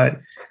bit. I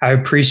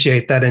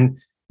appreciate that. And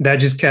that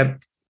just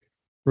kept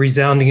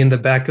resounding in the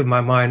back of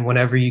my mind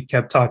whenever you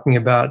kept talking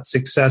about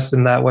success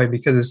in that way,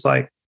 because it's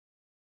like,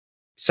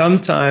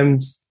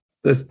 sometimes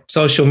the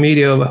social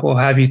media will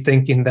have you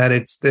thinking that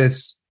it's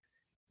this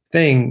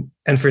thing.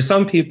 And for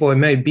some people, it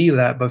may be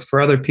that, but for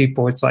other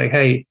people, it's like,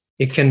 hey,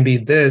 it can be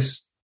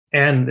this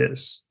and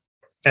this.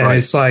 And Right.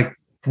 it's like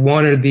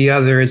one or the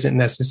other isn't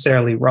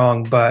necessarily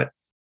wrong, but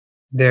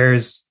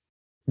there's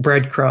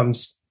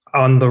breadcrumbs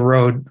on the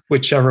road,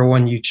 whichever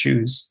one you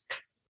choose.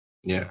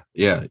 Yeah.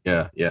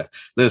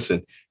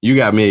 Listen, you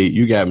got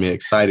me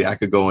excited. I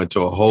could go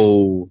into a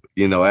whole,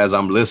 as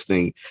I'm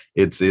listening,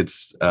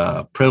 it's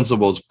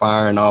principles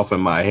firing off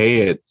in my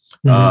head,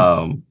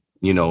 and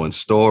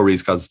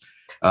stories. Cause,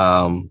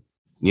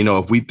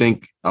 if we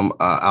think,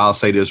 I'll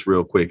say this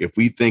real quick. If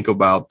we think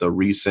about the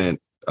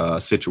recent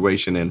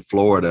situation in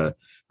Florida,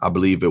 I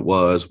believe it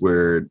was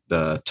where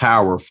the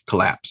tower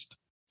collapsed,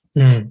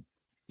 the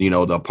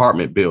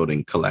apartment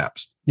building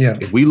collapsed. Yeah.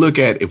 If we look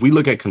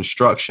at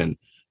construction,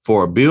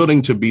 for a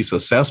building to be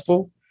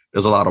successful,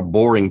 there's a lot of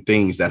boring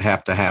things that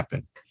have to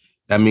happen.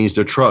 That means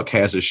the truck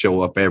has to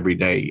show up every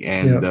day,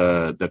 and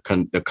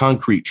the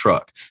concrete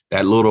truck,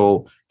 that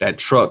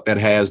truck that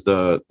has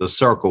the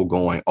circle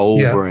going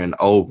over and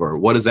over.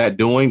 What is that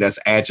doing? That's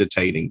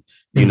agitating,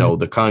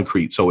 the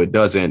concrete so it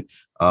doesn't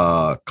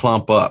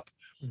clump up.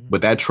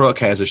 But that truck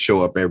has to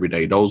show up every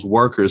day. Those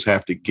workers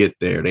have to get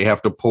there. They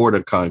have to pour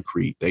the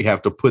concrete. They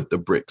have to put the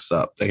bricks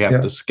up. They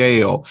have to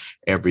scale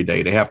every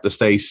day. They have to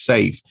stay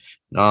safe.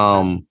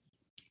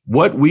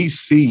 What we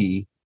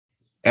see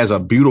as a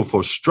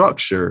beautiful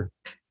structure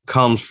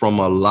comes from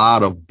a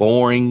lot of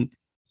boring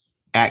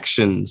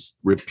actions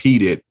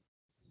repeated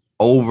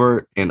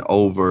over and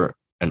over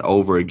and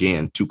over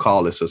again to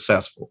call it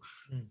successful.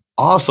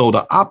 Also,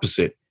 the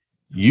opposite.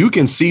 You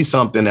can see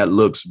something that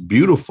looks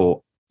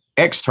beautiful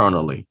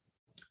externally,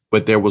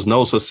 but there was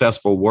no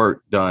successful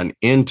work done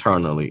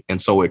internally. And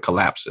so it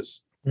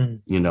collapses,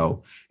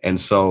 And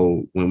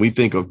so when we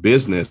think of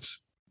business,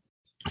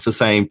 it's the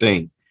same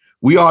thing.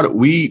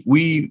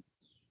 The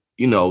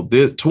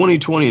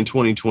 2020 and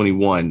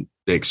 2021,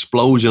 the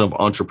explosion of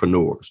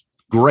entrepreneurs,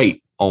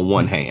 great on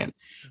one hand,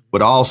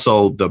 but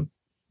also the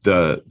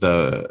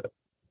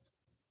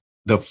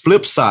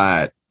flip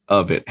side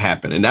of it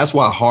happened. And that's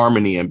why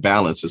harmony and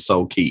balance is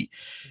so key.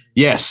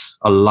 Yes,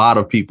 a lot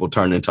of people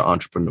turn into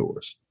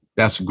entrepreneurs.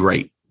 That's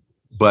great.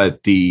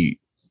 But the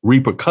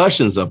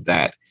repercussions of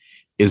that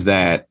is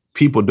that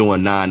people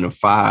doing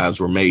 9-to-5s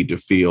were made to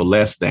feel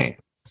less than.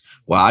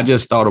 Well, I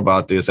just thought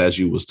about this as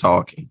you was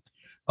talking.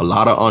 A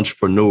lot of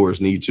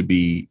entrepreneurs need to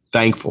be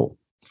thankful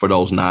for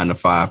those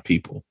 9-to-5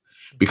 people,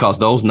 because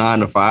those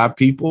 9-to-5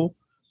 people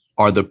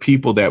are the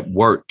people that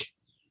work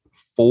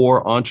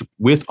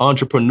with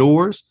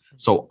entrepreneurs.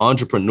 So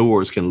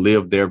entrepreneurs can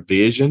live their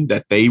vision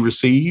that they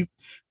receive,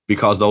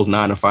 because those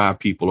 9-to-5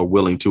 people are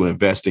willing to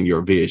invest in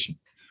your vision,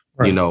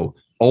 right.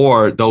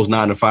 Or those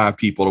 9-to-5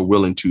 people are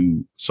willing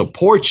to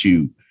support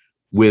you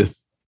with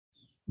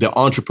the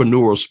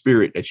entrepreneurial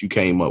spirit that you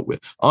came up with.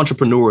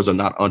 Entrepreneurs are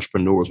not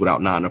entrepreneurs without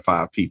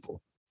 9-to-5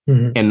 people.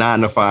 And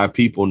 9-to-5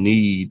 people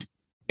need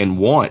and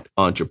want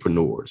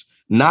entrepreneurs,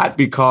 not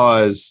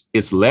because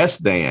it's less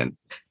than,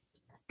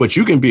 but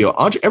you can be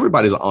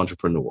everybody's an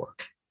entrepreneur.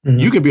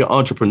 You can be an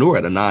entrepreneur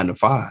at a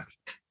 9-to-5.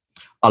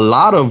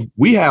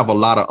 We have a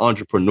lot of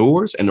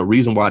entrepreneurs, and the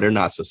reason why they're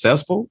not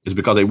successful is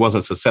because they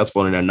wasn't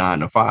successful in their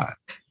 9-to-5.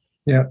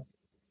 Yeah.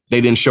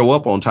 They didn't show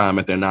up on time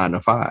at their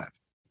 9-to-5.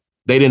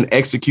 They didn't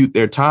execute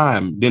their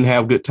time, didn't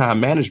have good time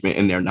management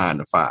in their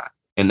 9-to-5.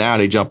 And now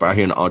they jump out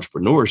here into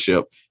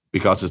entrepreneurship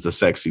because it's the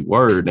sexy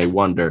word. They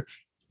wonder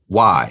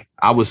why.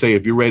 I would say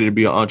if you're ready to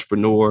be an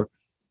entrepreneur,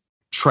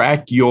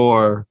 track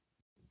your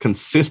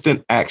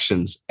consistent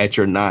actions at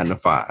your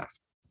 9-to-5.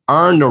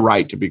 Earn the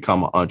right to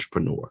become an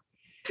entrepreneur.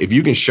 If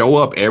you can show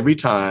up every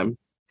time,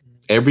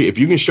 if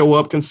you can show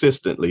up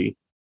consistently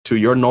to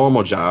your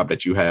normal job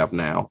that you have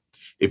now,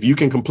 if you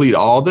can complete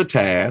all the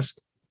tasks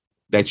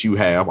that you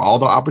have, all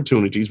the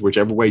opportunities,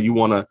 whichever way you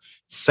want to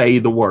say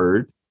the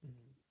word.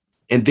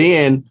 And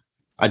then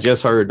I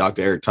just heard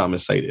Dr. Eric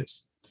Thomas say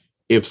this.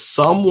 If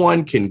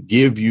someone can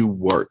give you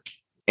work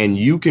and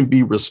you can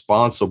be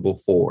responsible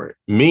for it,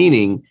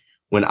 meaning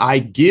when I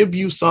give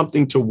you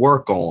something to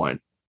work on,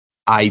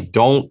 I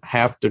don't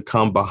have to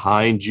come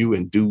behind you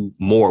and do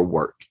more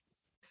work.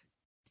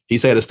 He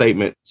said a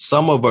statement,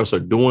 some of us are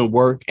doing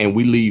work and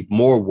we leave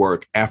more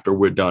work after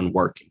we're done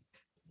working,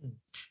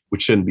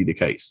 which shouldn't be the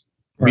case.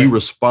 Right. Be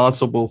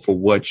responsible for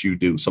what you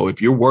do. So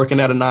if you're working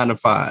at a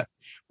 9-to-5,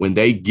 when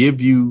they give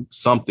you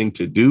something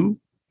to do,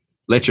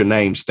 let your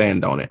name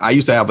stand on it. I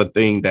used to have a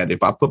thing that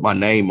if I put my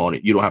name on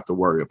it, you don't have to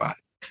worry about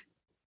it.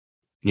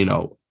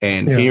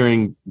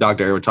 Hearing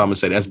Dr. Eric Thomas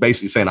say that's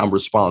basically saying I'm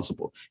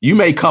responsible. You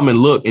may come and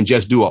look and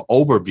just do an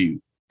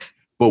overview,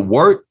 but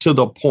work to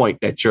the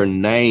point that your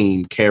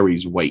name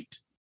carries weight.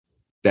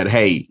 That,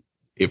 hey,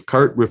 if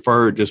Kurt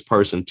referred this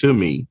person to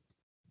me,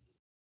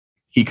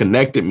 he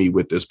connected me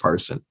with this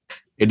person.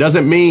 It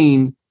doesn't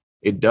mean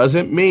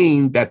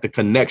that the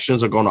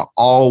connections are going to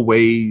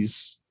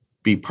always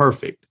be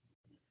perfect,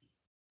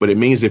 but it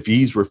means if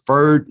he's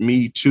referred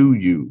me to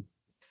you,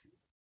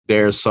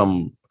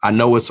 I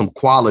know it's some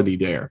quality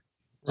there.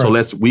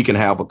 Right. So we can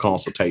have a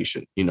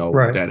consultation,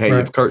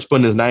 if Kurt's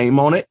putting his name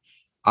on it,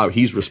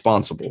 he's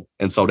responsible.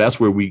 And so that's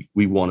where we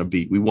want to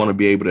be. We want to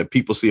be able to,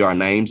 people see our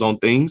names on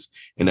things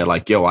and they're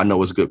like, yo, I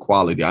know it's good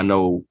quality. I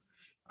know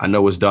I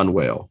know it's done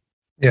well.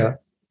 Yeah.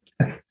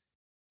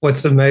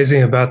 What's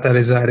amazing about that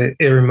is that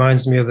it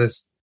reminds me of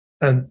this.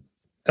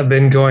 I've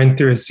been going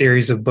through a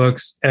series of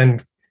books,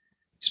 and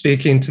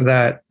speaking to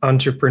that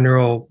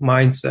entrepreneurial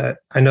mindset,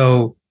 I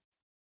know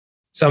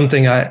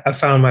something I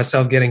found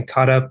myself getting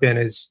caught up in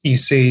is, you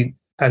see,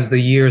 as the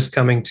year's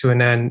coming to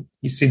an end,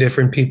 you see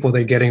different people,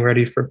 they're getting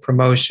ready for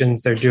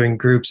promotions, they're doing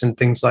groups and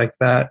things like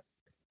that.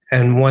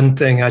 And one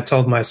thing I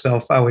told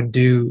myself I would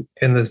do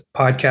in this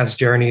podcast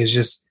journey is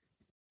just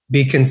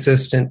be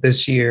consistent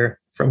this year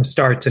from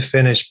start to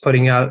finish,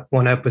 putting out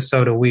one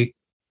episode a week,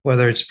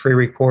 whether it's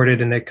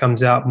pre-recorded and it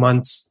comes out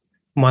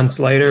months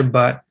later.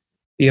 But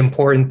the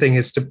important thing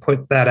is to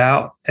put that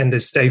out and to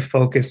stay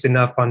focused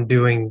enough on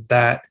doing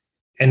that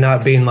and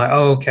not being like,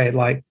 oh, okay,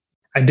 like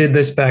I did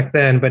this back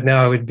then, but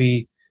now it would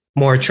be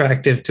more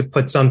attractive to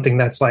put something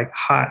that's like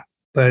hot.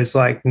 But it's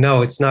like,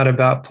 no, it's not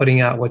about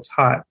putting out what's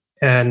hot.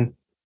 And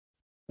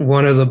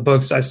one of the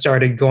books I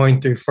started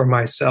going through for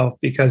myself,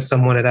 because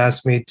someone had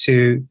asked me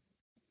to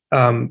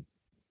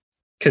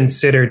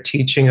consider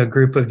teaching a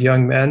group of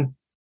young men.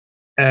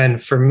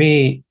 And for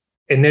me,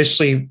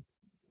 initially,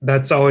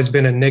 that's always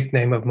been a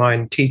nickname of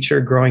mine,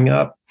 teacher, growing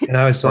up. And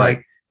I was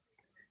like,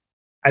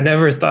 I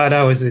never thought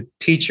I was a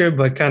teacher,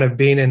 but kind of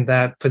being in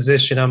that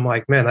position, I'm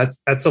like, man,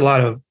 that's a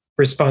lot of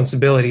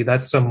responsibility.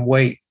 That's some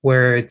weight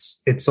where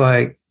it's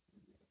like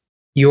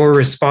you're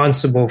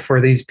responsible for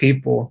these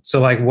people.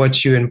 So like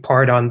what you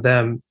impart on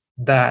them,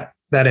 that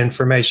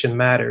information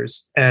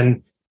matters.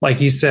 And like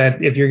you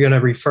said, if you're going to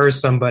refer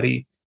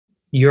somebody,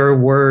 your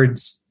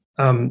words,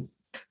 the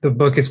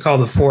book is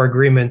called The 4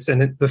 Agreements.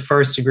 And the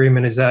first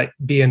agreement is that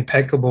be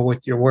impeccable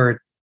with your word.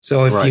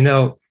 So if you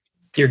know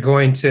you're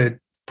going to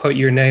put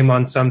your name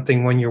on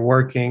something when you're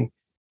working,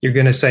 you're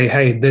going to say,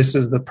 hey, this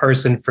is the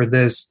person for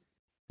this.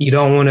 You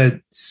don't want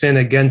to sin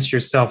against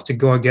yourself, to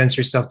go against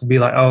yourself, to be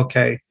like, oh,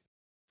 okay,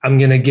 I'm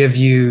going to give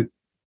you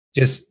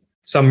just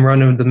some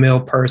run of the mill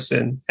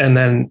person. And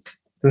then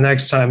the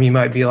next time you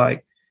might be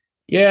like,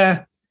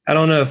 yeah, I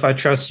don't know if I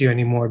trust you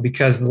anymore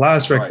because the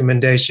last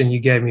recommendation you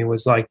gave me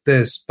was like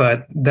this.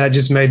 But that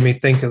just made me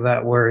think of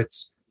that, where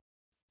it's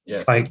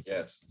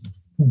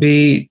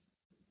be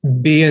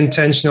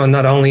intentional,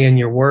 not only in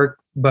your work,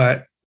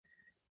 but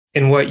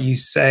in what you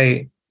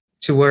say,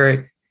 to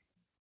where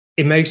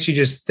it makes you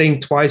just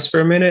think twice for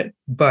a minute.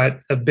 But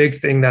a big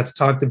thing that's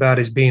talked about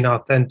is being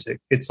authentic.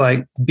 It's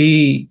like,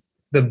 be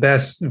the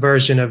best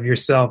version of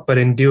yourself. But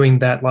in doing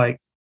that, like,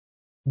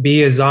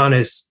 be as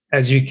honest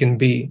as you can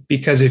be.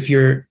 Because if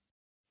you're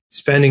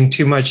spending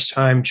too much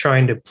time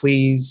trying to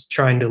please,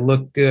 trying to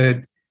look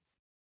good,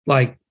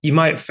 like, you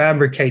might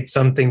fabricate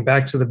something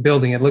back to the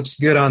building. It looks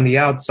good on the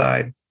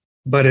outside,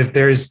 but if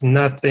there's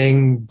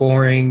nothing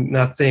boring,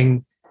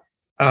 nothing,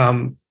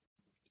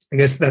 I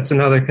guess that's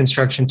another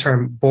construction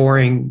term,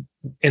 boring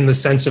in the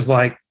sense of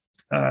like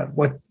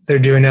what they're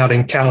doing out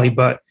in Cali,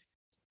 but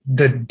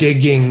the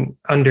digging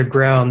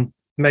underground,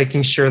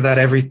 making sure that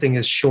everything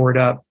is shored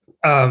up.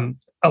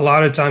 A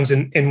lot of times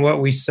in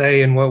what we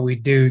say and what we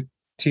do,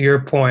 to your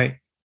point,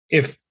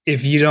 if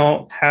you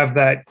don't have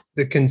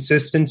the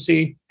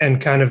consistency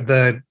and kind of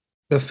the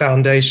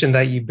foundation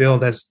that you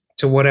build as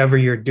to whatever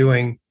you're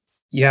doing,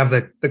 you have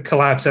the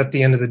collapse at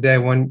the end of the day,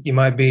 when you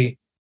might be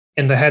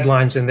in the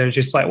headlines and they're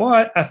just like,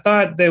 well, I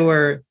thought they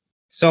were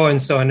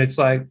so-and-so. And it's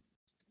like,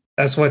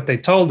 that's what they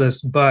told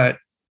us. But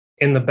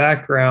in the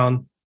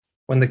background,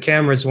 when the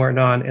cameras weren't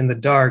on, in the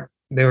dark,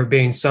 they were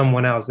being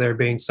someone else. They were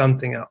being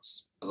something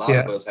else. A lot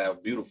of us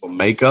have beautiful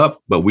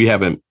makeup, but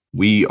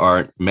we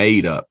aren't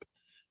made up.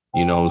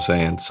 You know what I'm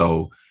saying?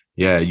 So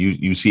yeah,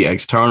 you see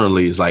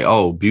externally, it's like,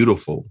 oh,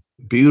 beautiful,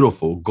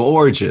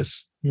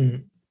 gorgeous.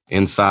 Mm-hmm.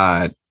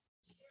 Inside,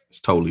 it's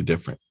totally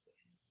different.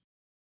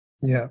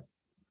 Yeah.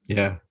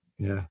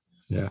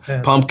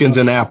 Pumpkins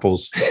and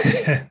apples.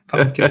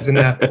 Pumpkins and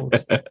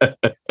apples.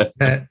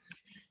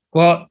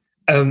 Well,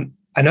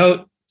 I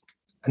know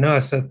I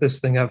set this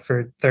thing up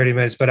for 30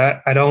 minutes, but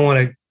I don't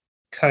want to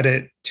cut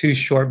it too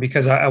short,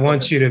 because I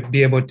want you to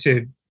be able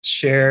to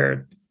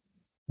share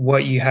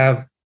what you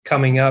have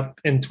coming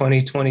up in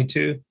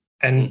 2022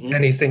 and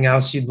anything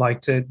else you'd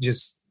like to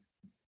just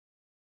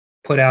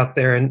put out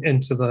there and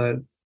into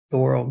the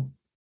world.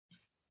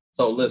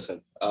 So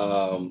listen,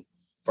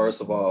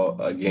 first of all,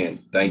 again,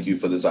 thank you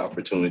for this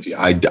opportunity.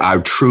 I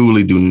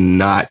truly do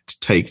not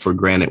take for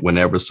granted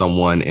whenever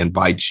someone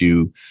invites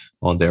you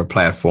on their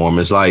platform.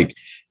 It's like,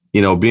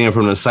 being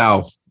from the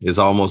South is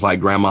almost like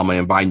grandmama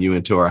inviting you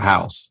into her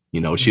house.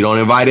 She don't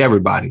invite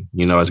everybody,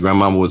 as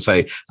grandmama would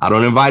say, I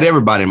don't invite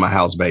everybody in my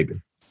house, baby.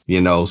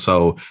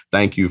 So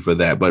thank you for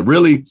that. But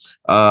really,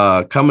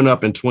 coming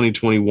up in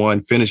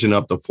 2021, finishing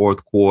up the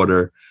fourth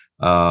quarter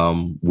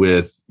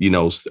with,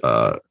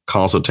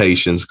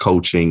 consultations,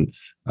 coaching,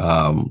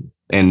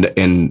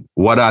 and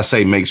what I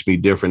say makes me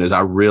different is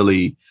I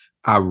really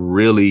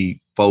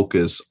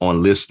focus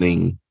on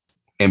listening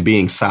and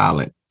being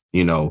silent.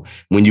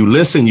 When you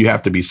listen, you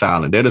have to be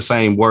silent. They're the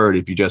same word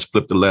if you just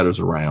flip the letters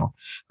around.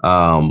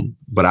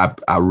 But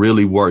I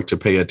really work to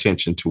pay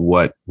attention to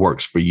what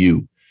works for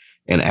you.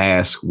 and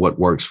ask what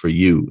works for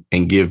you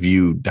and give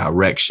you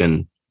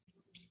direction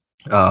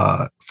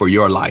for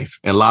your life.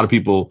 And a lot of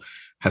people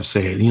have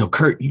said,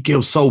 Kurt, you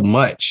give so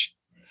much.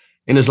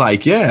 And it's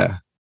like, yeah,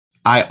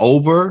 I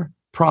over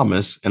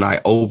promise and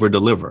I over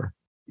deliver,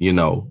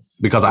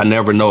 because I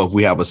never know if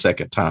we have a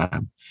second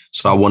time.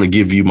 So I want to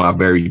give you my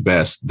very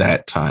best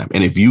that time.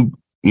 And if you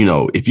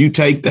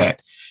take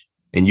that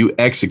and you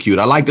execute,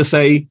 I like to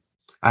say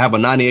I have a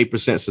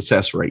 98%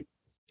 success rate.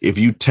 If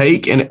you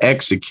take and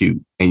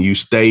execute and you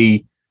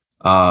stay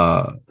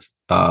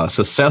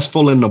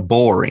successful in the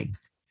boring,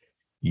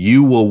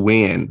 you will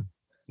win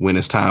when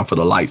it's time for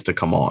the lights to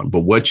come on.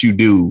 But what you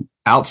do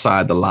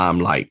outside the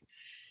limelight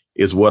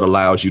is what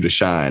allows you to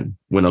shine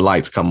when the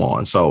lights come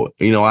on. So,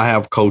 I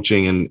have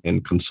coaching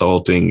and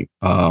consulting,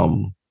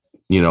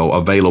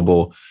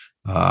 available.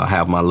 I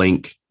have my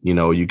link.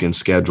 You can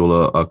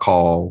schedule a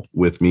call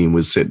with me and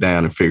we'll sit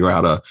down and figure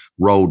out a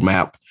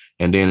roadmap.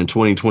 And then in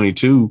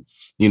 2022,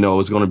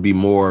 it's going to be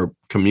more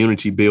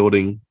community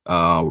building.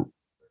 I'm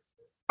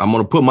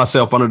going to put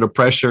myself under the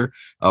pressure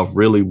of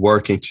really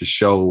working to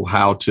show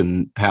how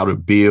to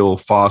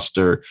build,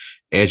 foster,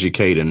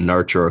 educate, and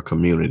nurture a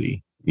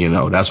community.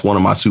 That's one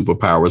of my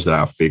superpowers that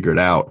I figured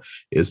out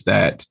is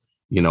that,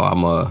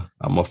 I'm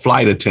a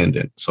flight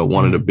attendant. So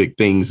one of the big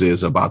things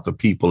is about the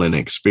people and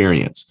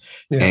experience.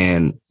 Yeah.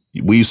 And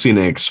we've seen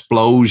an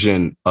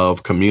explosion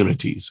of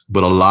communities,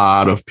 but a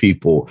lot of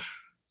people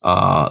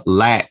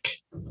lack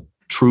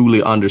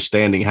truly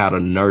understanding how to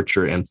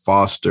nurture and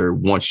foster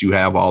once you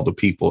have all the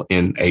people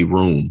in a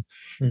room,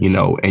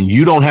 and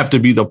you don't have to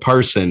be the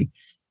person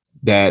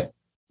that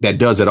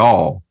does it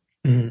all,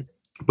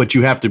 but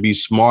you have to be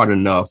smart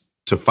enough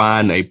to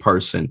find a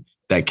person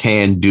that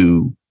can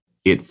do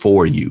it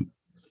for you.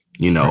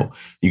 You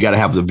got to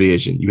have the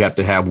vision. You have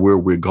to have where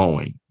we're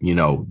going.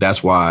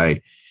 That's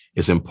why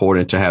it's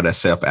important to have that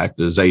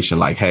self-actualization.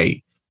 Like,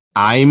 hey,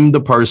 I'm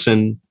the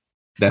person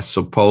that's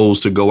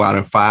supposed to go out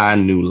and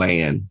find new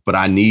land, but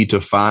I need to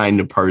find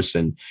the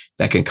person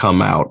that can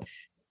come out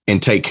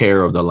and take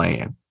care of the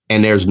land.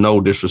 And there's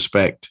no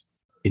disrespect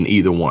in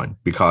either one,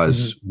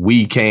 because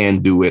we can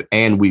do it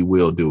and we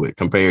will do it,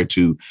 compared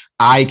to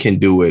I can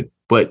do it,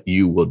 but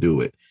you will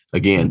do it.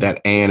 Again, that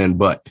and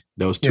but,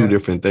 those two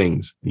different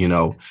things,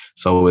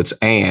 so it's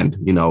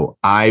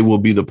I will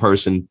be the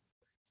person,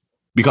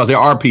 because there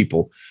are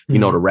people,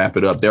 to wrap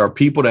it up. There are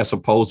people that's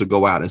supposed to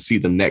go out and see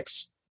the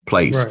next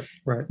place.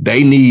 Right.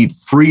 They need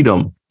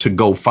freedom to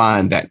go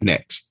find that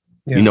next,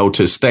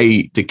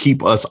 to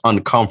keep us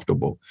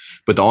uncomfortable.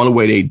 But the only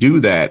way they do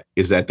that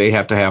is that they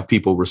have to have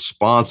people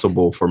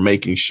responsible for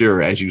making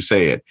sure, as you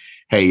said,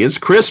 hey, it's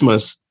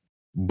Christmas,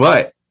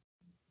 but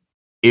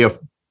if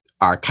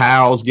our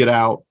cows get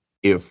out,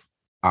 if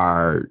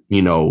our,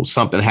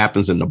 something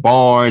happens in the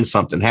barn,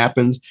 something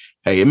happens,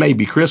 hey, it may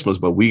be Christmas,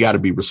 but we got to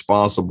be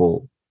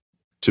responsible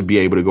to be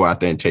able to go out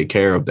there and take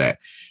care of that.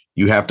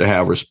 You have to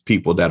have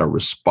people that are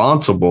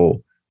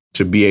responsible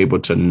to be able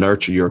to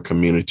nurture your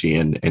community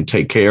and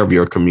take care of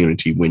your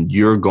community when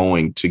you're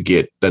going to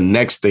get the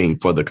next thing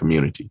for the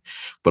community.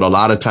 But a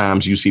lot of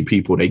times you see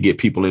people, they get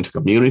people into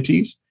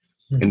communities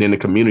and then the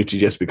community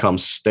just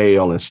becomes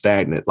stale and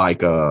stagnant,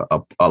 like a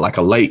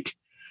lake,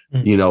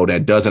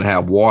 that doesn't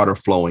have water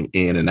flowing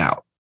in and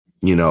out.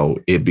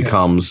 It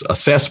becomes a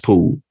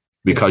cesspool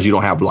because you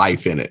don't have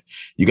life in it.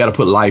 You got to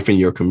put life in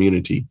your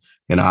community.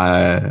 And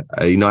I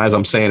as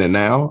I'm saying it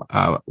now,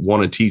 I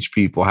want to teach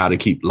people how to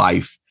keep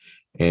life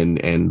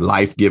and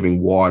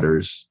life-giving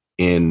waters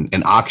and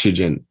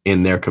oxygen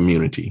in their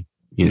community,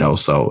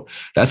 so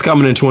that's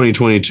coming in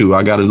 2022.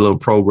 I got a little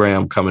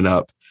program coming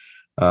up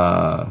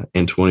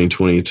in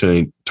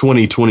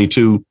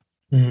 2022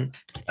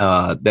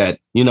 that,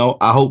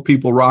 I hope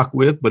people rock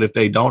with, but if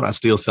they don't, I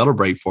still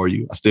celebrate for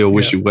you. I still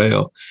wish you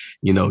well,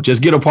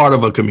 just get a part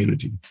of a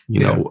community.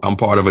 I'm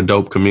part of a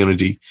dope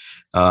community,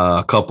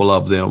 a couple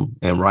of them.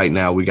 And right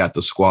now we got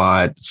the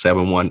squad,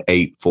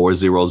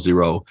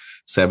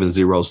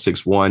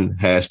 718-400-7061,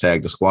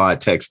 hashtag the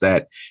squad, text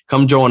that,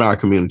 come join our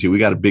community. We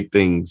got big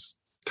things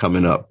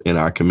coming up in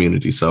our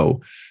community. So,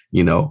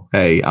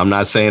 hey, I'm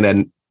not saying that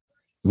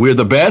we're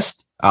the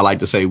best. I like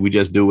to say we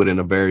just do it in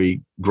a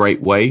very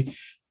great way.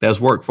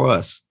 That's worked for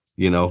us.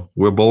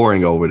 We're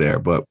boring over there,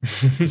 but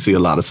see a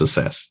lot of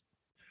success.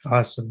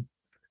 Awesome.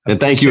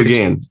 And thank you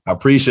again. I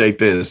appreciate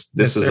this.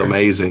 This is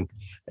amazing.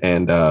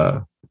 And,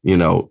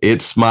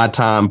 It's My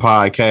Time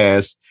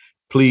podcast.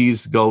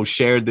 Please go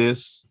share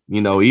this.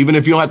 Even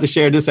if you don't have to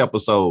share this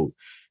episode,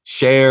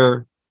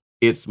 share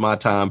It's My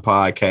Time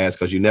podcast,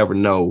 because you never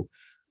know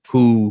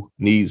who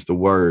needs the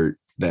word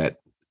that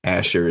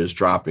Asher is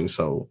dropping.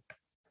 So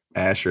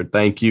Asher,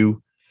 thank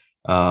you.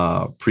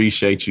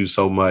 Appreciate you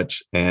so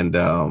much. And,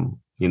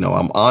 I'm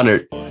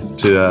honored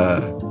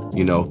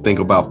to, think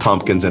about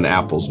pumpkins and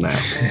apples now.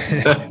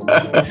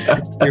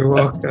 You're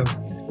welcome.